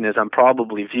question is, I'm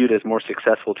probably viewed as more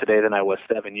successful today than I was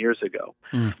 7 years ago.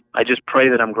 I just pray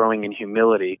that I'm growing in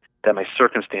humility, that my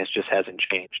circumstance just hasn't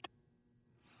changed.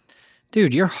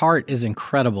 Dude, your heart is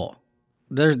incredible.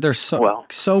 There's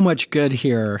so much good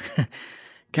here.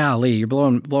 Golly, you're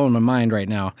blowing my mind right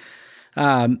now.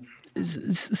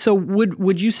 So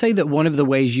would you say that one of the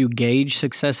ways you gauge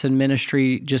success in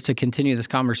ministry, just to continue this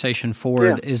conversation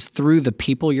forward, is through the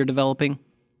people you're developing?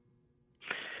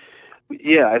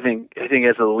 Yeah, I think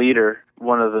as a leader,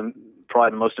 one of the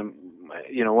probably the most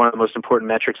one of the most important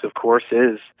metrics, of course,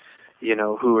 is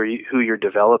who you're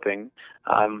developing.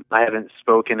 I haven't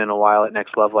spoken in a while at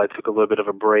Next Level. I took a little bit of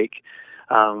a break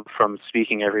from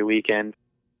speaking every weekend,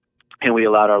 and we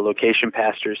allowed our location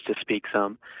pastors to speak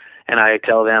some. And I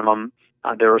tell them,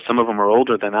 some of them are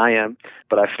older than I am,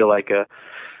 but I feel like a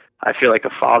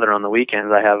father on the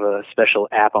weekends. I have a special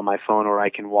app on my phone where I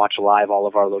can watch live all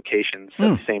of our locations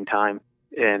at the same time,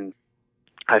 and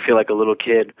I feel like a little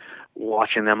kid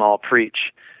watching them all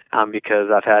preach. Because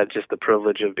I've had just the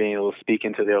privilege of being able to speak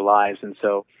into their lives, and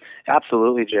so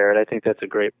absolutely, Jared, I think that's a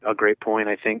great point.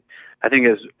 I think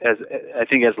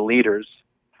as leaders,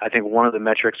 I think one of the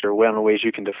metrics or one of the ways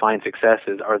you can define success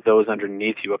are those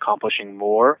underneath you accomplishing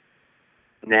more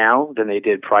now than they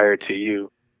did prior to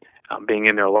you being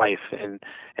in their life, and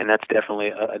that's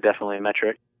definitely a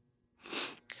metric.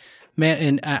 Man,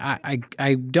 and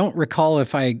I don't recall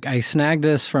if I snagged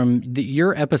this from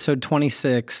your episode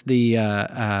 26, the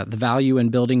value in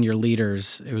building your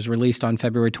leaders. It was released on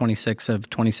February 26th of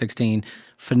 2016.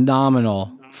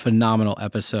 Phenomenal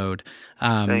episode.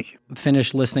 Thank you.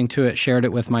 Finished listening to it, shared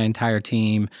it with my entire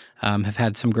team. Have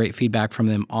had some great feedback from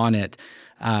them on it.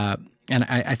 And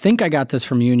I think I got this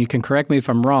from you, and you can correct me if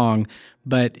I'm wrong,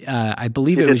 but I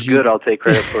believe it was you. If it's good, I'll take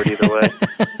credit for it either way.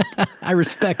 I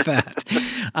respect that.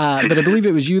 But I believe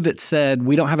it was you that said,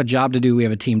 we don't have a job to do, we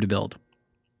have a team to build.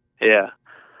 Yeah.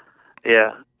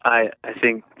 I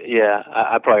think,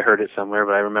 I probably heard it somewhere,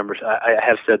 but I remember I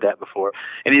have said that before.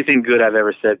 Anything good I've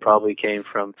ever said probably came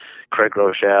from Craig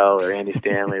Rochelle or Andy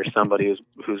Stanley or somebody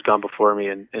who's gone before me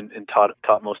and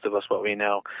taught most of us what we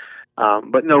know.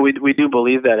 But no, we do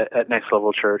believe that at Next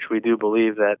Level Church. We do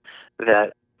believe that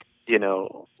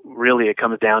really it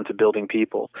comes down to building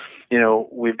people.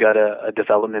 We've got a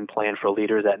development plan for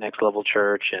leaders at Next Level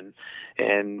Church,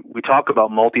 and we talk about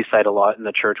multi-site a lot in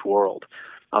the church world.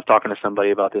 I was talking to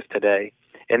somebody about this today.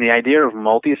 And the idea of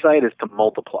multi-site is to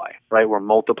multiply, right? We're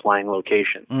multiplying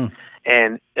locations.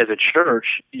 And as a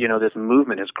church, this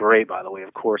movement is great, by the way.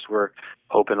 Of course, we're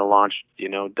hoping to launch,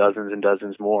 dozens and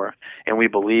dozens more. And we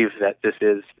believe that this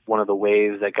is one of the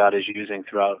ways that God is using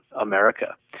throughout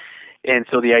America. And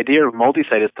so the idea of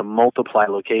multi-site is to multiply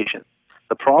locations.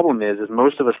 The problem is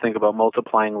most of us think about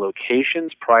multiplying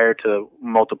locations prior to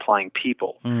multiplying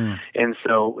people. And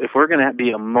so if we're going to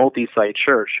be a multi-site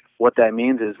church, what that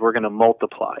means is we're going to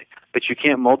multiply. But you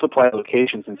can't multiply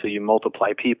locations until you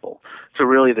multiply people. So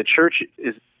really the church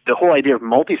is, the whole idea of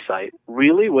multi-site,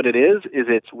 really what it is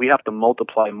we have to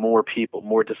multiply more people,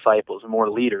 more disciples, more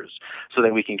leaders, so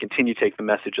that we can continue to take the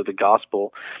message of the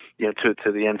gospel, to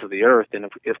the ends of the earth. And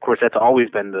of course, that's always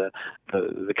been the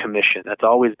commission. That's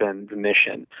always been the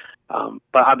mission.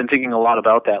 But I've been thinking a lot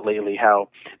about that lately, how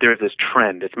there's this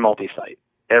trend. It's multi-site.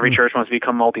 Every church wants to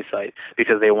become multi-site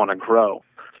because they want to grow.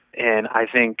 And I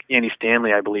think Andy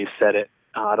Stanley, I believe, said it.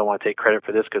 I don't want to take credit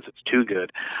for this because it's too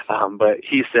good. But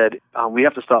he said, we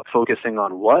have to stop focusing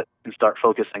on what and start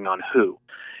focusing on who.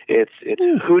 It's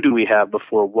who do we have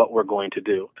before what we're going to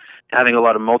do. I think a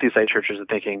lot of multi-site churches are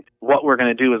thinking, what we're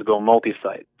going to do is go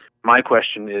multi-site. My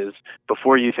question is,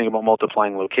 before you think about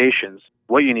multiplying locations,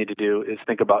 what you need to do is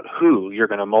think about who you're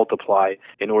going to multiply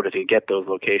in order to get those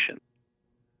locations.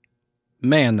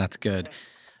 Man, that's good.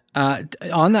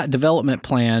 On that development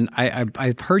plan,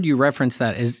 I've heard you reference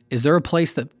that. Is there a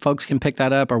place that folks can pick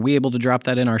that up? Are we able to drop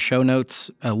that in our show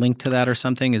notes, a link to that or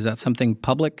something? Is that something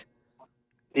public?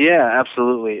 Yeah,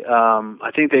 absolutely.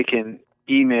 I think they can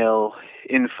email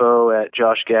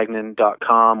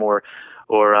info@joshgagnon.com or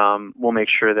we'll make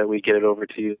sure that we get it over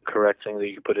to you correct, saying that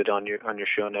you can put it on your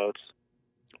show notes.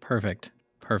 Perfect.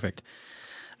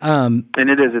 And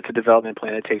it's a development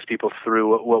plan. It takes people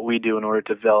through what we do in order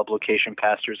to develop location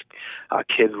pastors,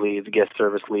 kids leads, guest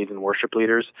service leads, and worship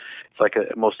leaders. It's like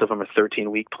most of them are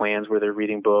 13-week plans where they're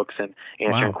reading books and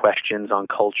answering questions on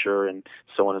culture and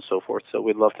so on and so forth. So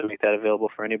we'd love to make that available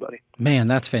for anybody. Man,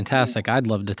 that's fantastic. I'd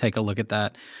love to take a look at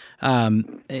that.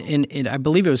 And I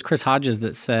believe it was Chris Hodges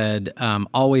that said,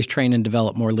 always train and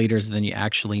develop more leaders than you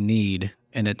actually need.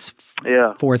 And it's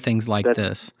for things like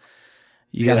this.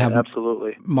 You got to have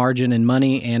absolutely margin in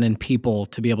money and in people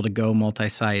to be able to go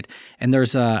multi-site. And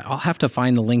I'll have to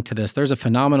find the link to this. There's a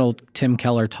phenomenal Tim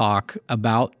Keller talk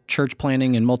about church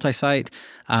planning and multi-site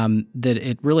that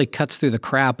it really cuts through the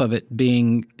crap of it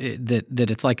being that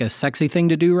it's like a sexy thing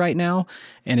to do right now.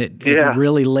 And it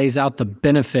really lays out the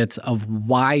benefits of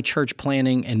why church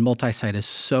planning and multi-site is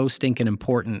so stinking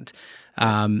important.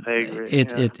 I agree.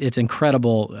 It's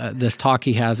incredible, this talk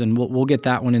he has, and we'll get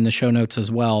that one in the show notes as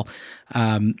well. A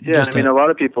lot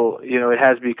of people, it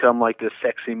has become like this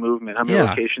sexy movement. How many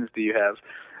locations do you have?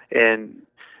 And,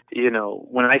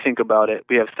 when I think about it,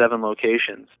 we have 7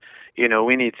 locations.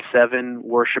 We need 7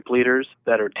 worship leaders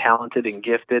that are talented and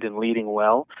gifted and leading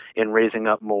well and raising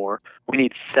up more. We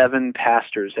need 7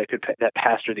 pastors that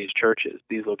pastor these churches,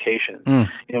 these locations.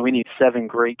 We need 7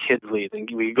 great kids leads, and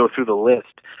we go through the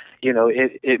list.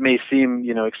 It may seem,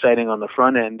 exciting on the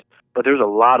front end, but there's a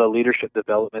lot of leadership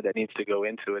development that needs to go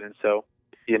into it. And so,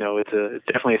 it's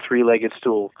definitely a 3-legged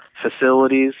stool: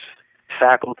 facilities,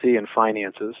 faculty, and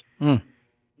finances. Man,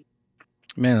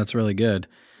 that's really good.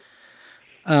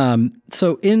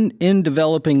 So in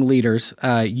developing leaders,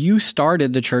 you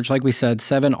started the church, like we said,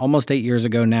 almost 8 years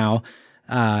ago now,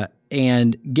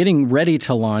 and getting ready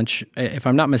to launch. If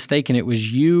I'm not mistaken, it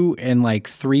was you and like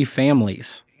 3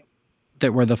 families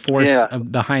that were the force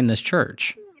behind this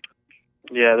church.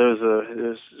 Yeah, there was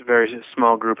a very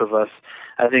small group of us.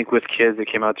 I think with kids, it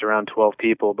came out to around 12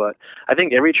 people, but I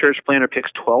think every church planner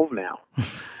picks 12 now.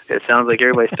 It sounds like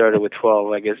everybody started with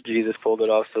 12. I guess Jesus pulled it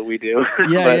off, so we do. But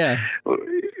yeah,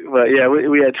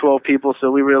 we had 12 people,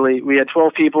 so we had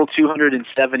 12 people,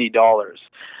 $270.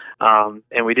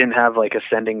 And we didn't have like a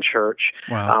sending church.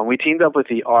 Wow. We teamed up with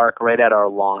the Ark right at our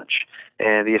launch,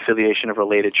 and the affiliation of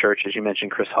Related Churches. You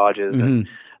mentioned Chris Hodges,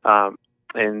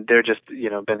 and they're just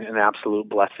been an absolute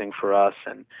blessing for us.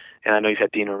 And I know you've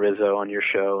had Dina Rizzo on your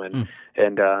show, and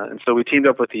so we teamed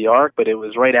up with the Ark, but it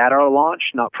was right at our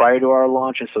launch, not prior to our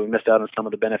launch, and so we missed out on some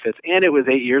of the benefits. And it was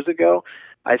 8 years ago.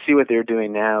 I see what they're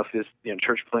doing now. If this,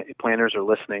 church planners are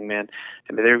listening, man,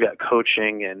 and they've got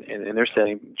coaching and they're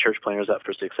setting church planners up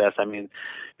for success. I mean,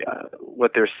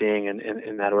 what they're seeing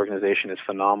in that organization is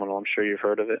phenomenal. I'm sure you've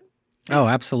heard of it. Oh,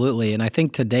 absolutely. And I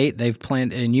think to date they've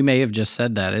planned, and you may have just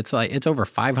said that, it's over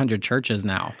 500 churches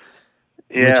now,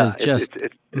 which is just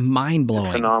mind-blowing.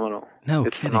 It's phenomenal. No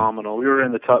it's kidding. Phenomenal. We were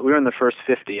in the first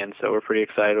 50, and so we're pretty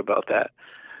excited about that.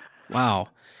 Wow.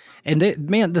 And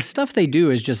the stuff they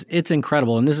do is it's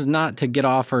incredible. And this is not to get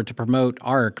off or to promote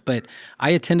ARC, but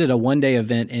I attended a one-day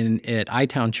event at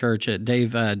iTown Church at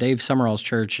Dave Summerall's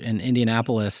church in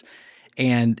Indianapolis,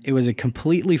 and it was a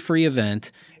completely free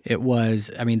event. It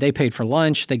was, they paid for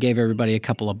lunch. They gave everybody a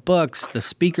couple of books. The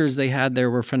speakers they had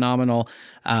there were phenomenal,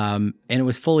 and it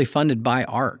was fully funded by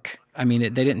ARC. They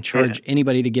didn't charge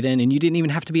anybody to get in, and you didn't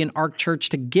even have to be an ARC church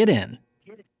to get in.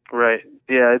 Right.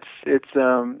 Yeah, it's.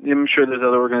 I'm sure there's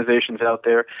other organizations out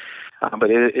there, but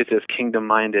it's as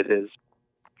kingdom-minded as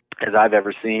I've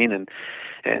ever seen, and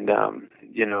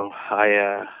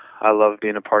I love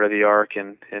being a part of the ARC,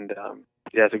 and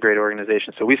it's a great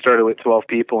organization. So we started with 12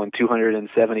 people and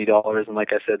 $270, and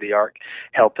like I said, the ARC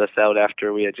helped us out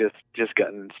after we had just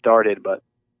gotten started. But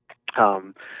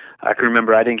I can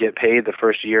remember I didn't get paid the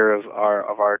first year of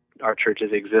our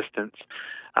church's existence.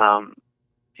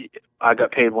 I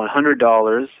got paid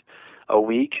 $100 a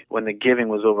week when the giving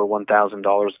was over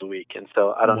 $1,000 a week. And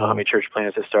so I don't know how many church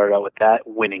planners have started out with that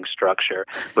winning structure,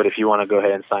 but if you want to go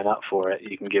ahead and sign up for it,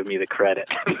 you can give me the credit.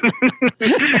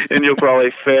 And you'll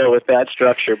probably fail with that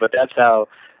structure, but that's how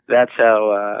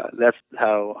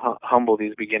humble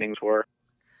these beginnings were.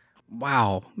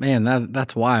 Wow, man,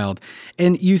 that's wild.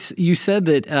 And you said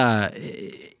that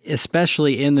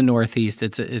especially in the Northeast,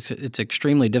 it's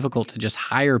extremely difficult to just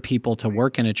hire people to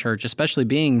work in a church, especially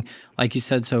being, like you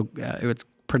said, so it's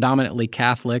predominantly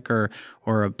Catholic or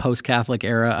a post-Catholic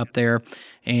era up there,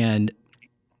 and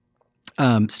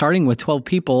starting with 12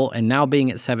 people and now being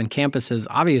at 7 campuses,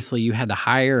 obviously you had to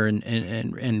hire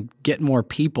and get more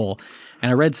people.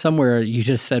 And I read somewhere you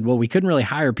just said, well, we couldn't really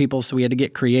hire people, so we had to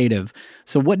get creative.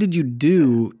 So what did you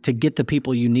do to get the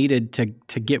people you needed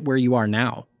to get where you are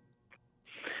now?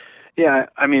 Yeah,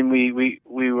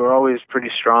 we were always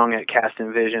pretty strong at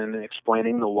casting vision and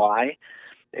explaining the why,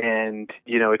 and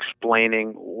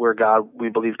explaining where we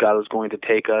believe God was going to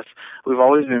take us. We've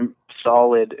always been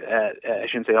solid at, I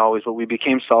shouldn't say always, but we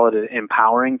became solid at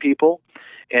empowering people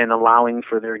and allowing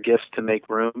for their gifts to make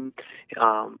room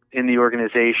in the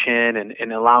organization,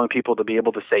 and allowing people to be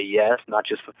able to say yes, not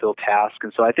just fulfill tasks.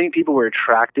 And so I think people were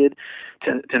attracted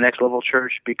to Next Level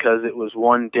Church because it was,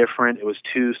 1, different. It was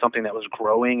 2, something that was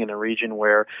growing in a region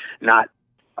where not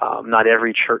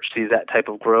every church sees that type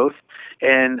of growth.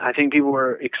 And I think people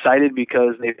were excited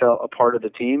because they felt a part of the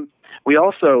team. We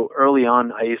also, early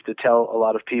on, I used to tell a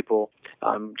lot of people,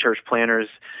 church planners,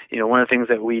 one of the things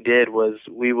that we did was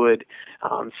we would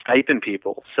stipend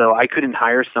people. So I couldn't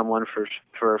hire someone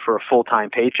for a full-time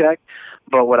paycheck,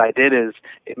 But what I did is,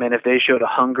 if they showed a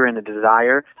hunger and a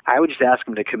desire, I would just ask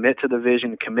them to commit to the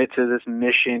vision, commit to this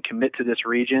mission, commit to this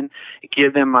region,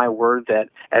 give them my word that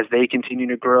as they continue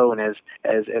to grow and as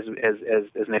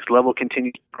Next Level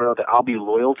continues to grow, that I'll be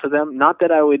loyal to them. Not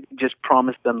that I would just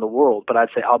promise them the world, but I'd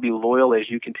say I'll be loyal as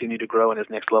you continue to grow and as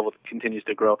Next Level continues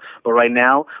to grow. But right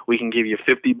now, we can give you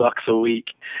 $50 a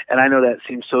week. And I know that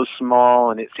seems so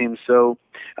small and it seems so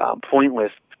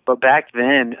pointless. But back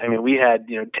then, we had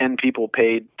 10 people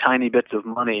paid tiny bits of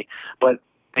money, but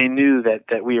they knew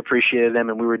that we appreciated them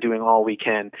and we were doing all we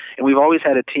can. And we've always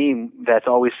had a team that's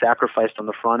always sacrificed on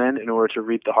the front end in order to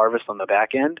reap the harvest on the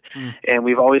back end. And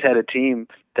we've always had a team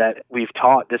that we've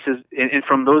taught. And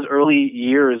from those early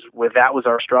years where that was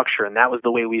our structure and that was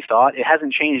the way we thought, it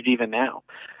hasn't changed even now.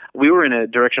 We were in a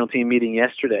directional team meeting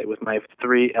yesterday with my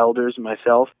 3 elders and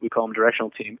myself. We call them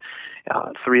directional team,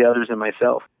 3 others and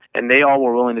myself. And they all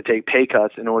were willing to take pay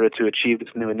cuts in order to achieve this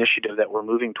new initiative that we're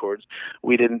moving towards.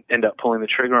 We didn't end up pulling the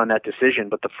trigger on that decision,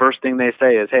 but the first thing they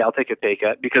say is, hey, I'll take a pay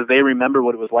cut, because they remember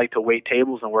what it was like to wait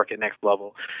tables and work at Next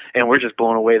Level. And we're just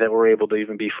blown away that we're able to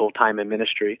even be full-time in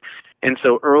ministry. And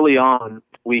so early on,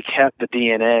 we kept the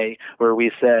DNA where we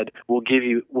said,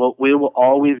 we will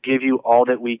always give you all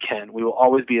that we can. We will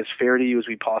always be as fair to you as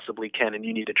we possibly can, and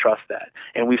you need to trust that.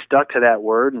 And we've stuck to that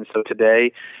word. And so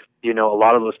today, a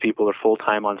lot of those people are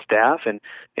full-time on staff, and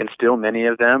still many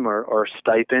of them are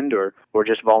stipend or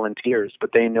just volunteers,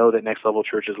 but they know that Next Level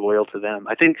Church is loyal to them.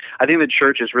 I think the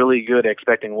church is really good at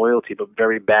expecting loyalty, but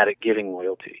very bad at giving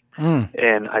loyalty.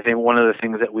 And I think one of the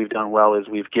things that we've done well is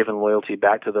we've given loyalty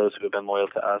back to those who have been loyal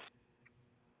to us.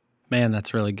 Man,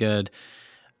 that's really good.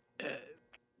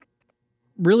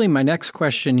 Really, my next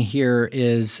question here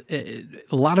is,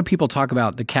 a lot of people talk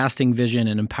about the casting vision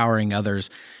and empowering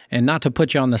others. And not to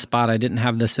put you on the spot, I didn't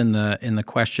have this in the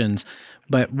questions,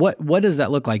 but what does that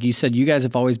look like? You said you guys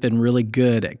have always been really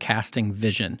good at casting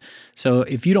vision. So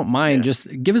if you don't mind, just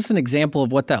give us an example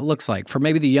of what that looks like for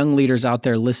maybe the young leaders out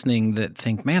there listening that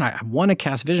think, man, I want to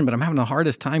cast vision, but I'm having the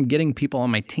hardest time getting people on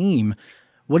my team.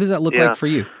 What does that look like for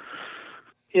you?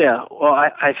 Yeah, well,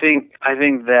 I think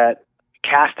that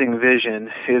casting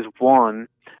vision is one,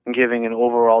 giving an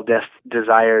overall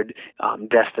desired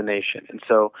destination. And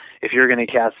so if you're going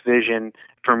to cast vision,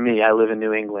 for me, I live in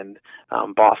New England,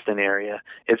 Boston area.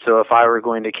 And so if I were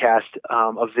going to cast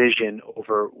a vision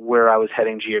over where I was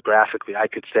heading geographically, I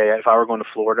could say if I were going to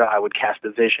Florida, I would cast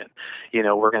a vision.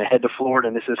 We're going to head to Florida,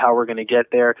 and this is how we're going to get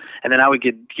there. And then I would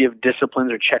give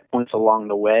disciplines or checkpoints along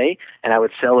the way, and I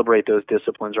would celebrate those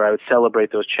disciplines, or I would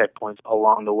celebrate those checkpoints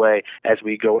along the way as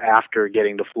we go after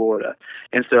getting to Florida.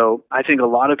 And so I think a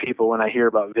lot of people, when I hear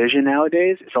about vision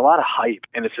nowadays, it's a lot of hype,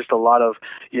 and it's just a lot of,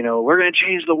 we're going to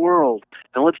change the world,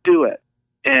 and let's do it.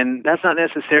 And that's not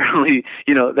necessarily,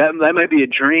 that might be a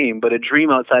dream, but a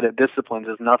dream outside of disciplines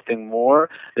is nothing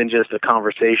more than just a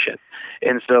conversation.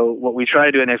 And so what we try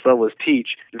to do at Next Level is teach.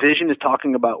 Vision is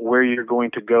talking about where you're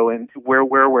going to go and where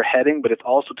we're heading, but it's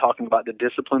also talking about the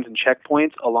disciplines and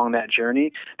checkpoints along that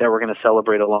journey that we're going to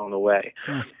celebrate along the way.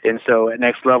 And so at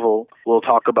Next Level, we'll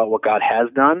talk about what God has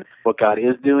done, what God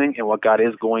is doing, and what God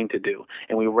is going to do.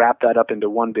 And we wrap that up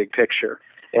into one big picture.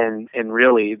 And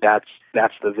really, that's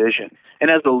the vision. And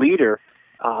as a leader,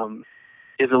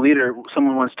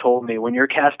 someone once told me, when you're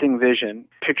casting vision,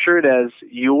 picture it as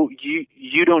you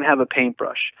don't have a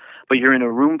paintbrush, but you're in a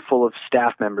room full of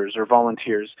staff members or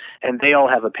volunteers, and they all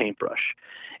have a paintbrush.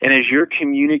 And as you're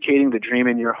communicating the dream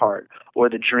in your heart, or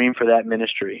the dream for that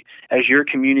ministry, as you're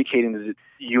communicating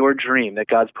your dream that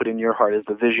God's put in your heart as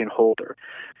the vision holder,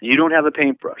 you don't have a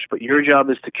paintbrush, but your job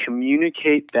is to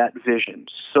communicate that vision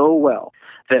so well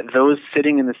that those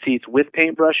sitting in the seats with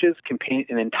paintbrushes can paint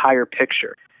an entire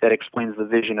picture that explains the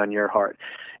vision on your heart.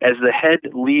 As the head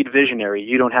lead visionary,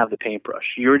 you don't have the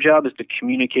paintbrush. Your job is to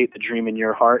communicate the dream in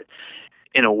your heart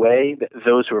in a way that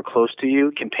those who are close to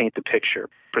you can paint the picture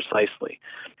precisely.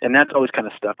 And that's always kind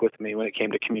of stuck with me when it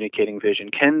came to communicating vision.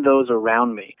 Can those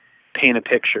around me paint a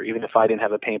picture, even if I didn't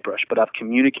have a paintbrush, but I've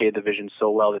communicated the vision so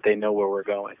well that they know where we're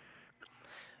going?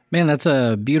 Man, that's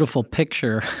a beautiful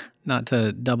picture. Not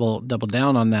to double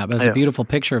down on that, but it's a beautiful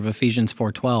picture of Ephesians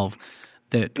 4:12.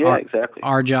 That exactly.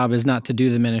 Our job is not to do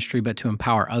the ministry, but to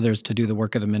empower others to do the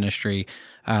work of the ministry.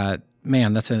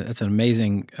 Man, that's an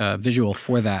amazing visual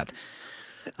for that.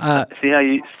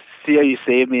 See see how you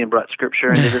saved me and brought scripture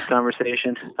into this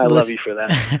conversation? I love you for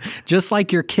that. Just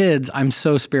like your kids, I'm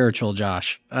so spiritual,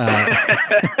 Josh. And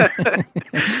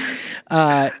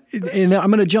I'm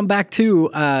going to jump back to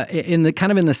in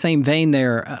the same vein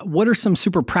there. What are some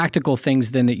super practical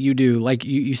things then that you do? Like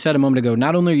you said a moment ago,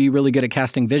 not only are you really good at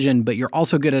casting vision, but you're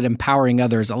also good at empowering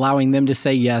others, allowing them to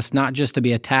say yes, not just to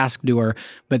be a task doer,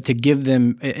 but to give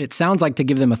them, it sounds like to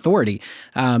give them authority.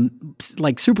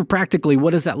 Like super practically,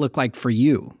 what does that look like for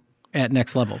you at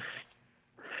Next Level?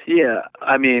 Yeah,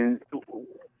 I mean,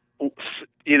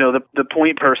 the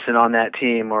point person on that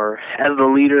team, or as the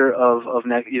leader of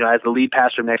as the lead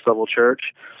pastor of Next Level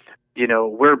Church,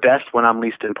 we're best when I'm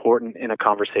least important in a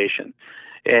conversation.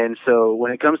 And so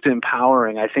when it comes to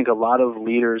empowering, I think a lot of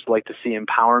leaders like to see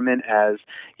empowerment as,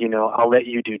 I'll let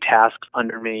you do tasks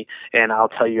under me, and I'll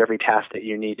tell you every task that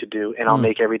you need to do, and I'll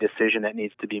make every decision that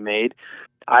needs to be made.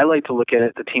 I like to look at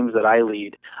it, the teams that I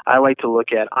lead, I like to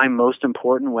look at I'm most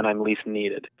important when I'm least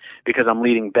needed, because I'm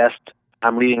leading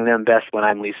them best when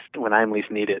I'm least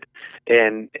needed.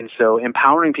 And so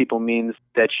empowering people means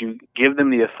that you give them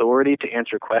the authority to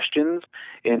answer questions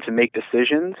and to make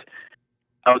decisions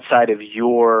outside of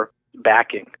your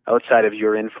backing, outside of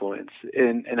your influence.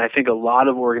 And I think a lot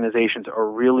of organizations are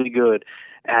really good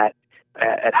at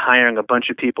hiring a bunch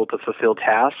of people to fulfill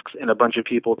tasks and a bunch of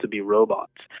people to be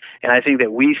robots. And I think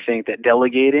that we think that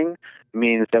delegating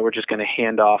means that we're just going to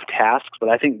hand off tasks, but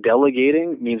I think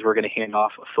delegating means we're going to hand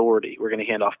off authority. We're going to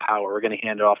hand off power. We're going to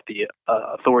hand off the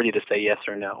authority to say yes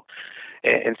or no.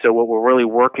 And so what we're really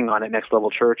working on at Next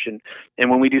Level Church, and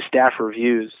when we do staff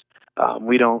reviews,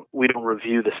 we don't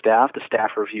review the staff. The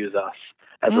staff reviews us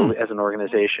as an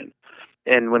organization.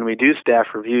 And when we do staff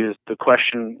reviews, the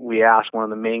question we ask, one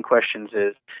of the main questions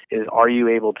is are you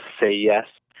able to say yes?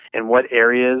 And what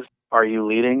areas are you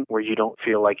leading where you don't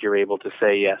feel like you're able to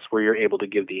say yes, where you're able to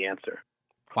give the answer?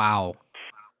 Wow.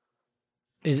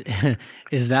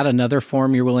 Is that another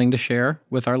form you're willing to share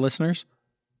with our listeners?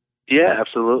 Yeah,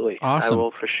 absolutely. Awesome. I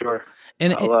will for sure.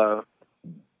 And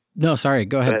no, sorry,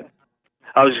 go ahead.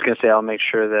 I was just going to say I'll make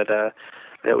sure that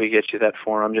we get you that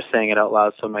form. I'm just saying it out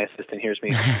loud so my assistant hears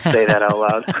me say that out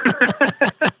loud.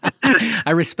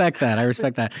 I respect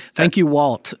that. Thank you,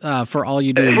 Walt, for all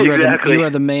you do. You are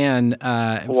the man.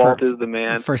 Walt is the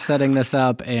man for setting this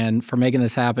up and for making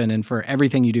this happen and for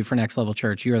everything you do for Next Level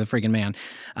Church. You are the freaking man.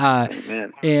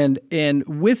 Amen. And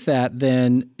with that,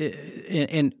 then,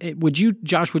 would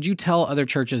you tell other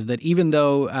churches that even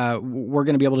though we're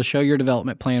going to be able to show your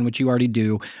development plan, which you already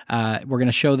do, we're going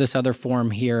to show this other form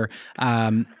here.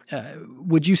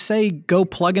 Would you say go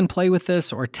plug and play with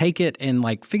this, or take it and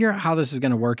figure out how this is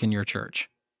going to work in your church?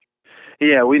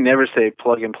 Yeah, we never say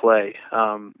plug and play.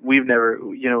 We've never,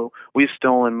 we've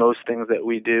stolen most things that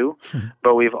we do,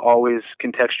 but we've always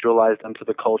contextualized them to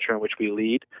the culture in which we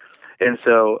lead. And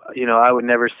so, I would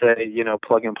never say,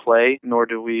 plug and play, nor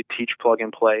do we teach plug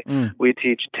and play. We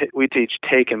teach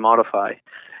take and modify,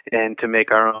 and to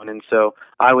make our own. And so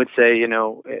I would say,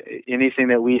 anything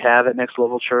that we have at Next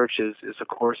Level Church is of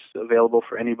course available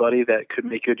for anybody that could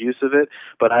make good use of it.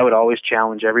 But I would always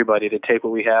challenge everybody to take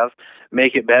what we have,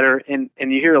 make it better. And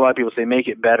you hear a lot of people say, make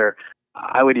it better.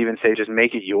 I would even say just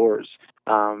make it yours.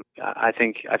 I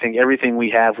think everything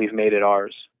we have, we've made it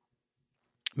ours.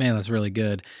 Man, that's really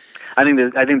good. I think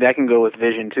that can go with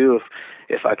vision too.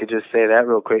 If I could just say that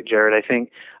real quick, Jared, I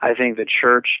think the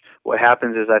church, what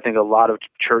happens is I think a lot of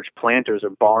church planters are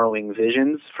borrowing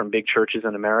visions from big churches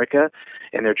in America,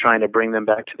 and they're trying to bring them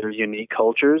back to their unique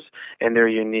cultures and their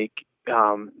unique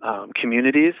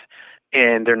communities,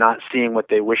 and they're not seeing what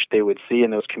they wish they would see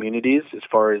in those communities as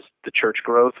far as the church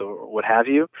growth or what have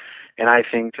you. And I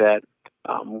think that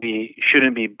we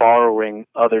shouldn't be borrowing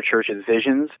other churches'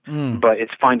 visions, but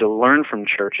it's fine to learn from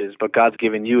churches, but God's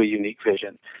given you a unique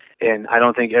vision. And I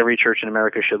don't think every church in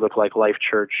America should look like Life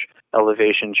Church,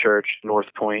 Elevation Church, North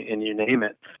Point, and you name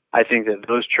it. I think that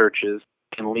those churches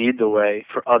can lead the way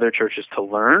for other churches to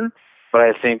learn, but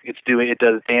I think it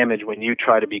does damage when you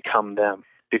try to become them,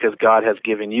 because God has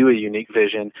given you a unique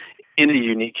vision in a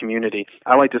unique community.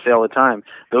 I like to say all the time,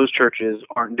 those churches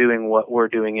aren't doing what we're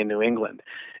doing in New England.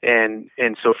 And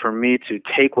so for me to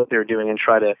take what they're doing and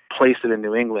try to place it in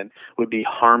New England would be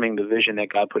harming the vision that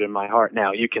God put in my heart.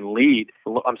 Now, you can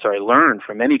learn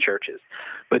from many churches,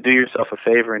 but do yourself a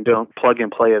favor and don't plug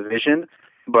and play a vision,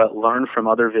 but learn from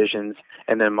other visions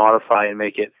and then modify and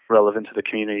make it relevant to the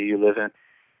community you live in.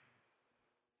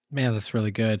 Man, that's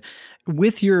really good.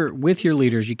 With your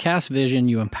leaders, you cast vision,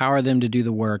 you empower them to do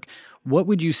the work. What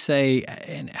would you say,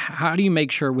 and how do you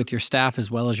make sure with your staff as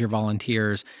well as your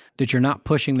volunteers that you're not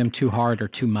pushing them too hard or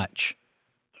too much?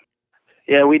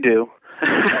 Yeah, we do.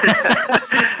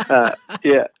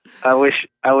 Yeah, I wish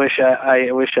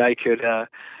I could.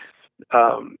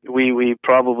 We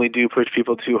probably do push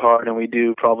people too hard, and we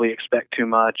do probably expect too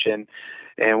much, and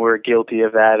we're guilty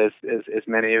of that, as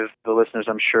many of the listeners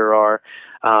I'm sure are.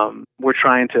 We're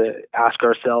trying to ask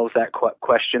ourselves that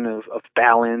question of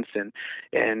balance, and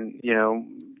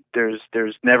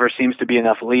there's never seems to be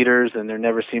enough leaders, and there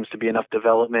never seems to be enough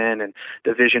development, and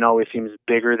the vision always seems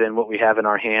bigger than what we have in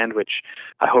our hand, which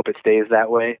I hope it stays that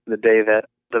way. The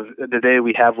day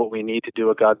we have what we need to do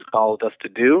what God's called us to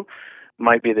do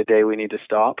might be the day we need to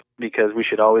stop, because we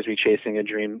should always be chasing a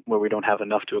dream where we don't have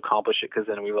enough to accomplish it, because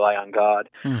then we rely on God.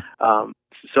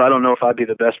 So I don't know if I'd be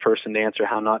the best person to answer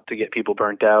how not to get people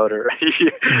burnt out, or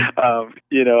I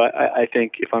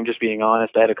think, if I'm just being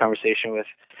honest, I had a conversation with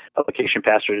a location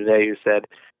pastor today who said,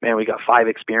 man, we got 5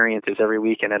 experiences every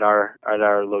weekend at our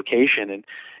location, and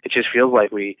it just feels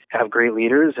like we have great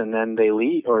leaders and then they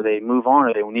leave, or they move on,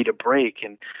 or they need a break,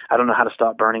 and I don't know how to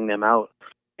stop burning them out.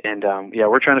 And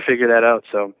we're trying to figure that out.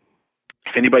 So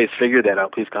if anybody's figured that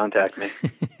out, please contact me.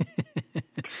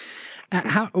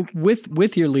 How,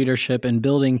 with your leadership and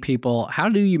building people, how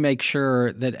do you make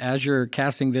sure that as you're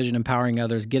casting vision, empowering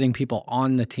others, getting people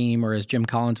on the team, or as Jim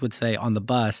Collins would say, on the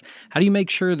bus, how do you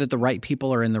make sure that the right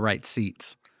people are in the right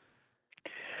seats?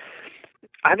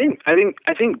 I think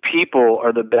people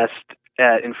are the best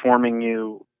at informing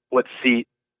you what seat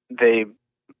they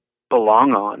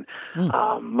belong on.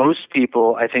 Most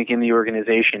people, I think, in the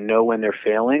organization know when they're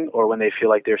failing or when they feel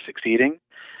like they're succeeding.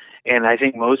 And I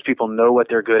think most people know what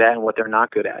they're good at and what they're not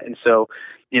good at. And so,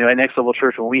 at Next Level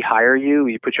Church, when we hire you,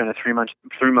 we put you on a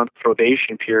 3-month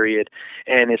probation period.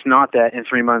 And it's not that in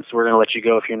 3 months we're going to let you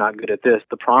go if you're not good at this.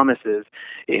 The promise is,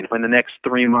 in the next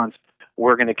 3 months,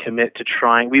 we're going to commit to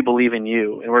trying. We believe in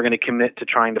you, and we're going to commit to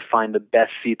trying to find the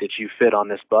best seat that you fit on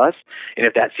this bus. And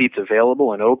if that seat's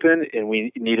available and open and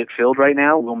we need it filled right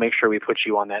now, we'll make sure we put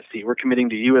you on that seat. We're committing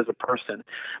to you as a person.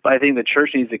 But I think the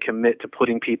church needs to commit to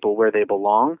putting people where they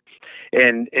belong.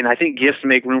 And I think gifts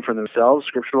make room for themselves.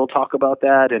 Scripture will talk about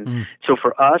that. And so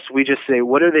for us, we just say,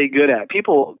 what are they good at?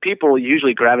 People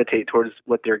usually gravitate towards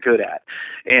what they're good at.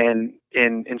 And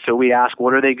so we ask,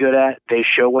 what are they good at? They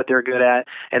show what they're good at.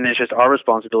 And then it's just our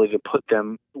responsibility to put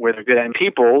them where they're good at. And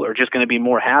people are just going to be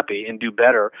more happy and do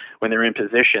better when they're in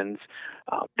positions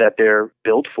that they're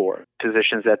built for,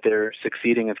 positions that they're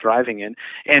succeeding and thriving in.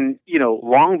 And,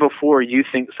 long before you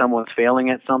think someone's failing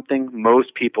at something,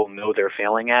 most people know they're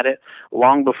failing at it.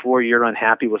 Long before you're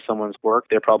unhappy with someone's work,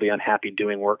 they're probably unhappy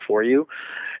doing work for you.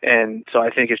 And so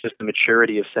I think it's just the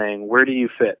maturity of saying, where do you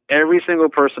fit? Every single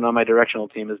person on my directional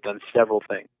team has done several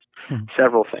things.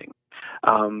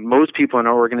 Most people in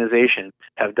our organization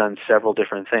have done several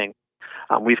different things.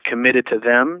 We've committed to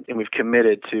them, and we've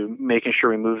committed to making sure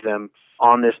we move them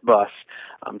on this bus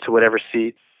to whatever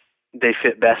seat they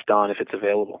fit best on if it's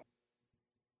available.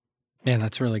 Man,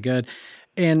 that's really good.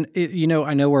 And,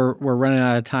 I know we're running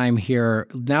out of time here.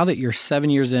 Now that you're 7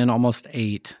 years in, almost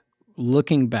 8,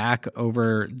 looking back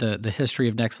over the history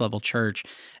of Next Level Church,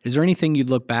 is there anything you'd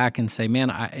look back and say,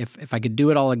 man, if I could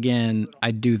do it all again,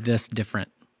 I'd do this different?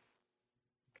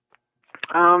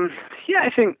 I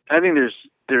think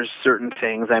there's certain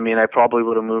things. I mean, I probably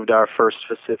would have moved our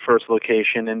first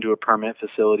location into a permanent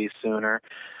facility sooner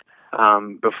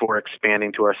before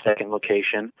expanding to our second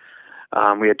location.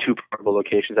 We had 2 portable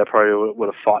locations. I probably would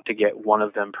have fought to get one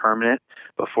of them permanent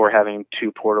before having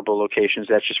 2 portable locations.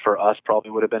 That's just for us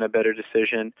probably would have been a better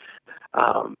decision.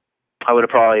 I would have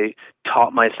probably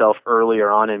taught myself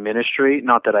earlier on in ministry.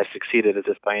 Not that I succeeded at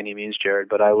this by any means, Jared,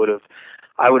 but I would have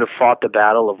fought the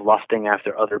battle of lusting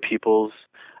after other people's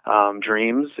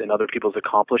dreams and other people's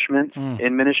accomplishments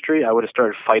in ministry. I would have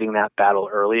started fighting that battle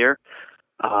earlier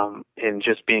and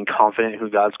just being confident in who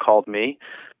God's called me.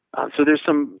 So there's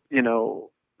some,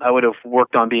 I would have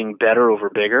worked on being better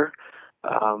over bigger.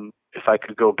 If I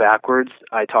could go backwards,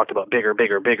 I talked about bigger,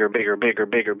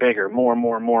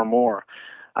 more.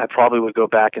 I probably would go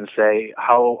back and say,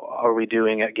 how are we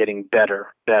doing at getting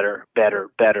better,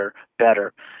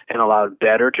 and allow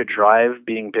better to drive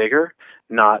being bigger,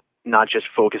 not just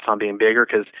focus on being bigger.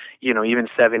 Because, even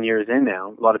 7 years in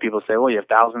now, a lot of people say, well, you have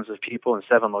thousands of people in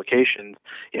 7 locations.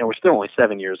 We're still only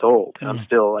 7 years old, and I'm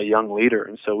still a young leader.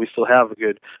 And so we still have a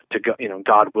good,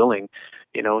 God willing,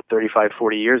 35,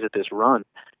 40 years at this run.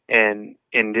 And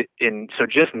so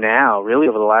just now, really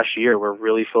over the last year, we're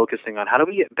really focusing on how do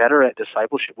we get better at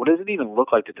discipleship? What does it even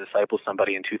look like to disciple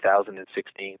somebody in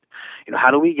 2016?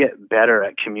 How do we get better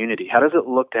at community? How does it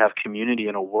look to have community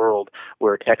in a world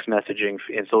where text messaging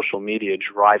and social media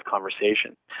drive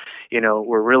conversation?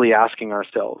 We're really asking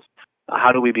ourselves,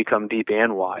 how do we become deep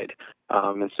and wide?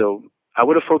 And so I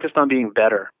would have focused on being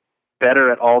better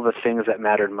at all the things that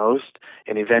mattered most,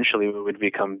 and eventually we would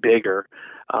become bigger,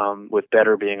 with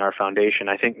better being our foundation.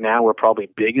 I think now we're probably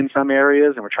big in some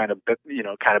areas, and we're trying to,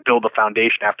 kind of build the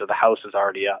foundation after the house is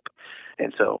already up.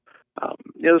 And so,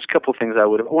 there's a couple of things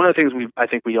one of the things I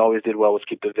think we always did well was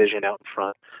keep the vision out in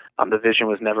front. The vision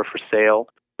was never for sale.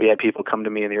 We had people come to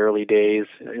me in the early days,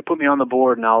 put me on the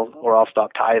board, and I'll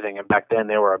stop tithing. And back then,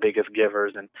 they were our biggest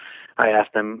givers. And I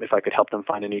asked them if I could help them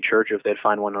find a new church, or if they'd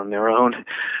find one on their own.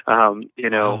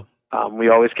 We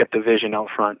always kept the vision out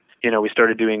front. We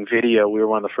started doing video. We were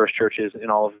one of the first churches in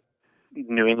all of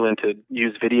New England to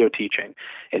use video teaching,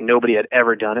 and nobody had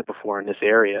ever done it before in this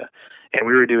area. And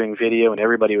we were doing video, and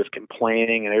everybody was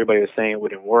complaining, and everybody was saying it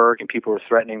wouldn't work, and people were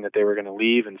threatening that they were going to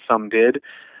leave, and some did.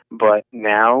 But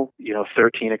now,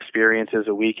 13 experiences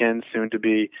a weekend, soon to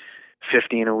be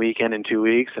 15 a weekend in 2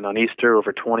 weeks, and on Easter,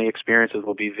 over 20 experiences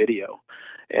will be video.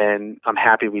 And I'm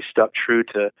happy we stuck true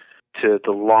to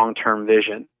the long-term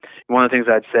vision. One of the things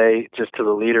I'd say just to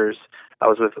the leaders, I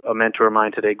was with a mentor of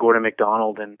mine today, Gordon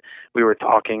McDonald, and we were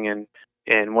talking,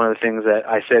 and one of the things that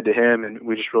I said to him, and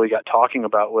we just really got talking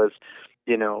about, was,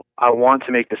 I want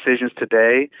to make decisions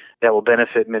today that will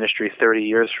benefit ministry 30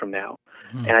 years from now.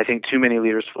 And I think too many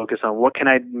leaders focus on what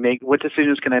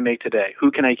decisions can I make today?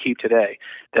 Who can I keep today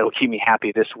that will keep me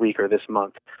happy this week or this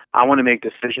month? I want to make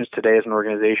decisions today as an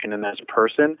organization and as a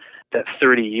person that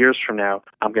 30 years from now,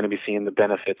 I'm going to be seeing the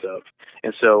benefits of.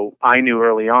 And so I knew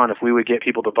early on, if we would get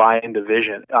people to buy into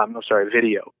video,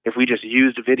 if we just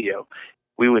used video,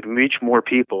 we would reach more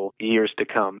people years to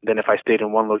come than if I stayed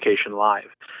in one location live.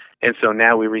 And so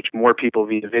now we reach more people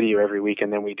via video every week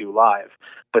than we do live.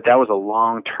 But that was a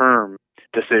long-term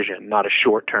decision, not a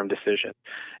short-term decision.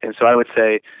 And so I would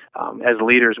say, as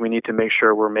leaders, we need to make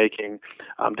sure we're making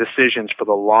decisions for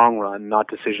the long run, not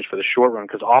decisions for the short run,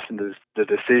 because often the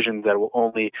decisions that will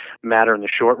only matter in the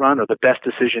short run, or the best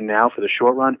decision now for the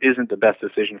short run, isn't the best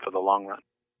decision for the long run.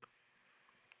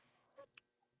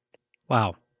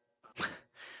 Wow.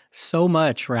 So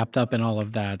much wrapped up in all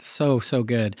of that. So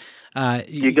good.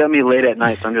 You got me late at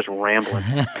night, so I'm just rambling.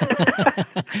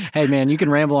 Hey man, you can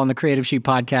ramble on the Creative Sheep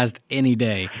podcast any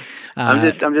day. I'm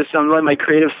letting my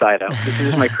creative side out. This is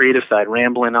just my creative side,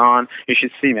 rambling on. You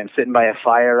should see me. I'm sitting by a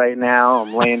fire right now.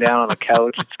 I'm laying down on the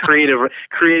couch. It's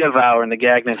creative hour in the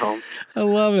Gagnon home. I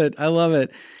love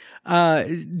it.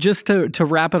 Just to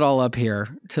wrap it all up here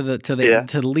to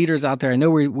the leaders out there. I know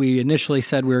we initially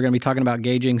said we were going to be talking about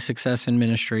gauging success in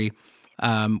ministry,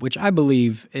 which I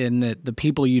believe in, that the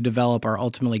people you develop are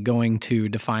ultimately going to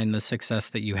define the success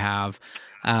that you have.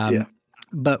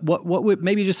 But what would,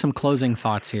 maybe just some closing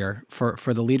thoughts here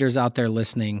for the leaders out there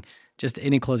listening? Just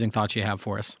any closing thoughts you have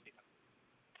for us.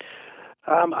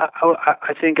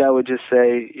 I think I would just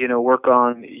say, work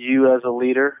on you as a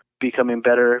leader, becoming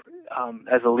better.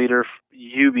 As a leader,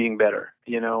 you being better,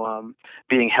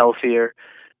 being healthier,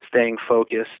 staying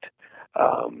focused,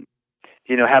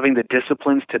 having the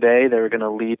disciplines today that are going to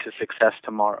lead to success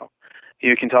tomorrow.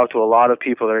 You can talk to a lot of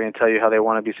people that are going to tell you how they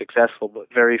want to be successful, but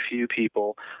very few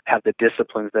people have the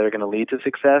disciplines that are going to lead to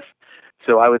success.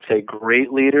 So I would say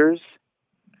great leaders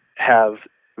have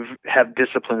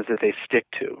disciplines that they stick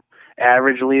to.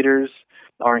 Average leaders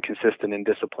aren't consistent in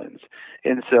disciplines.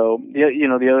 And so,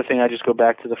 the other thing, I just go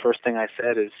back to the first thing I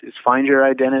said is find your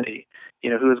identity.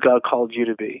 Who has God called you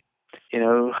to be?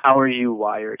 How are you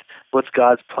wired? What's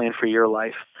God's plan for your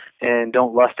life? And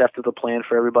don't lust after the plan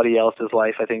for everybody else's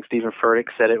life. I think Stephen Furtick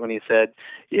said it when he said,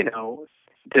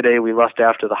 today we lust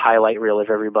after the highlight reel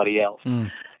of everybody else.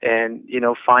 And,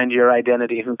 find your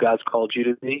identity, who God's called you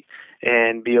to be,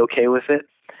 and be okay with it.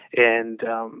 And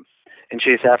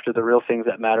chase after the real things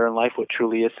that matter in life, what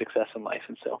truly is success in life.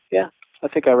 And so, I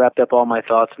think I wrapped up all my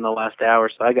thoughts in the last hour.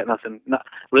 So I got nothing.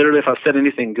 Literally, if I've said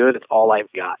anything good, it's all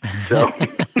I've got. So,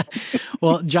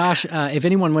 well, Josh, if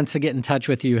anyone wants to get in touch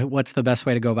with you, what's the best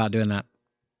way to go about doing that?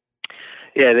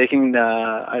 Yeah, they can.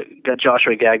 I got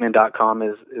JoshuaGagnon.com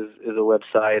is a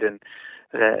website, and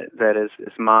that is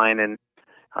mine. And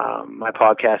my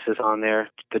podcast is on there,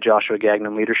 the Joshua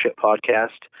Gagnon Leadership Podcast.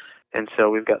 And so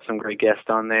we've got some great guests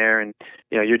on there, and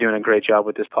you're doing a great job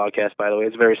with this podcast, by the way.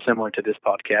 It's very similar to this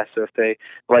podcast. So if they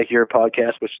like your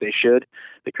podcast, which they should,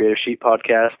 the Creative Sheep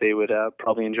podcast, they would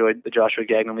probably enjoy the Joshua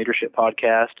Gagnon Leadership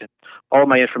Podcast. And all of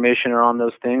my information are on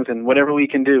those things. And whatever we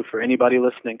can do for anybody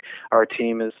listening, our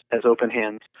team has open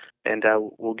hands, and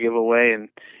we'll give away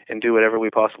and do whatever we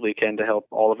possibly can to help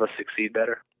all of us succeed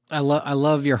better. I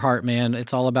love your heart, man.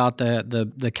 It's all about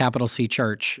the capital C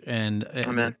Church,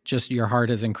 and just your heart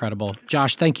is incredible.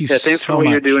 Josh, thank you so much. Thanks for what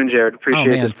you're doing, Jared.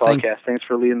 Appreciate this podcast. Thanks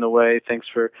for leading the way. Thanks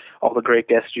for all the great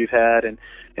guests you've had, and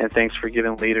thanks for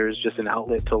giving leaders just an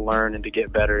outlet to learn and to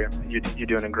get better. You're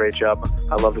doing a great job.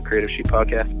 I love the Creative Sheep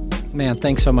podcast. Man,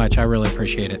 thanks so much. I really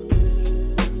appreciate it.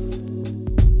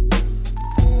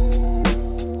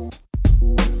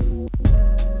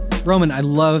 Roman, I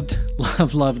loved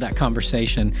that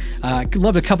conversation. I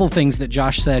loved a couple of things that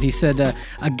Josh said. He said,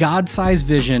 a God-sized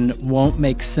vision won't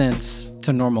make sense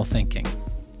to normal thinking.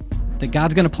 That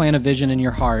God's going to plant a vision in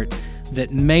your heart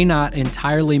that may not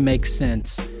entirely make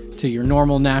sense to your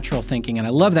normal, natural thinking. And I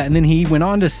love that. And then he went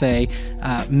on to say,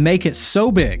 make it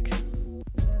so big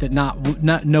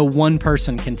that no one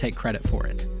person can take credit for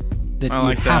it. That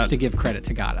you have to give credit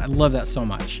to God. I love that so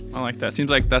much. I like that. Seems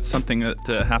like that's something that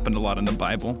happened a lot in the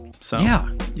Bible. So yeah,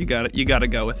 you got it. You got to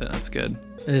go with it. That's good.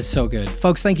 It is so good.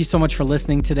 Folks, thank you so much for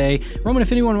listening today. Roman,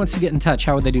 if anyone wants to get in touch,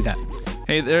 how would they do that?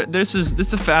 Hey, this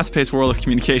is a fast-paced world of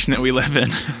communication that we live in.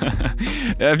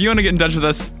 If you want to get in touch with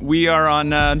us, we are on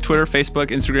Twitter,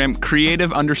 Facebook, Instagram,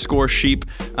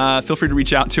 creative_sheep. Feel free to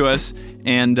reach out to us,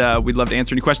 and we'd love to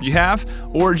answer any questions you have,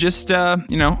 or just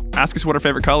ask us what our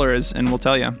favorite color is, and we'll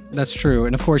tell you. That's true.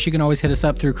 And of course, you can always hit us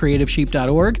up through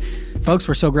creativesheep.org. Folks,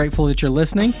 we're so grateful that you're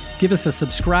listening. Give us a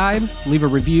subscribe, leave a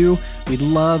review. We'd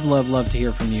love to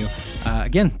hear from you.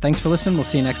 Again, thanks for listening. We'll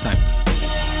see you next time.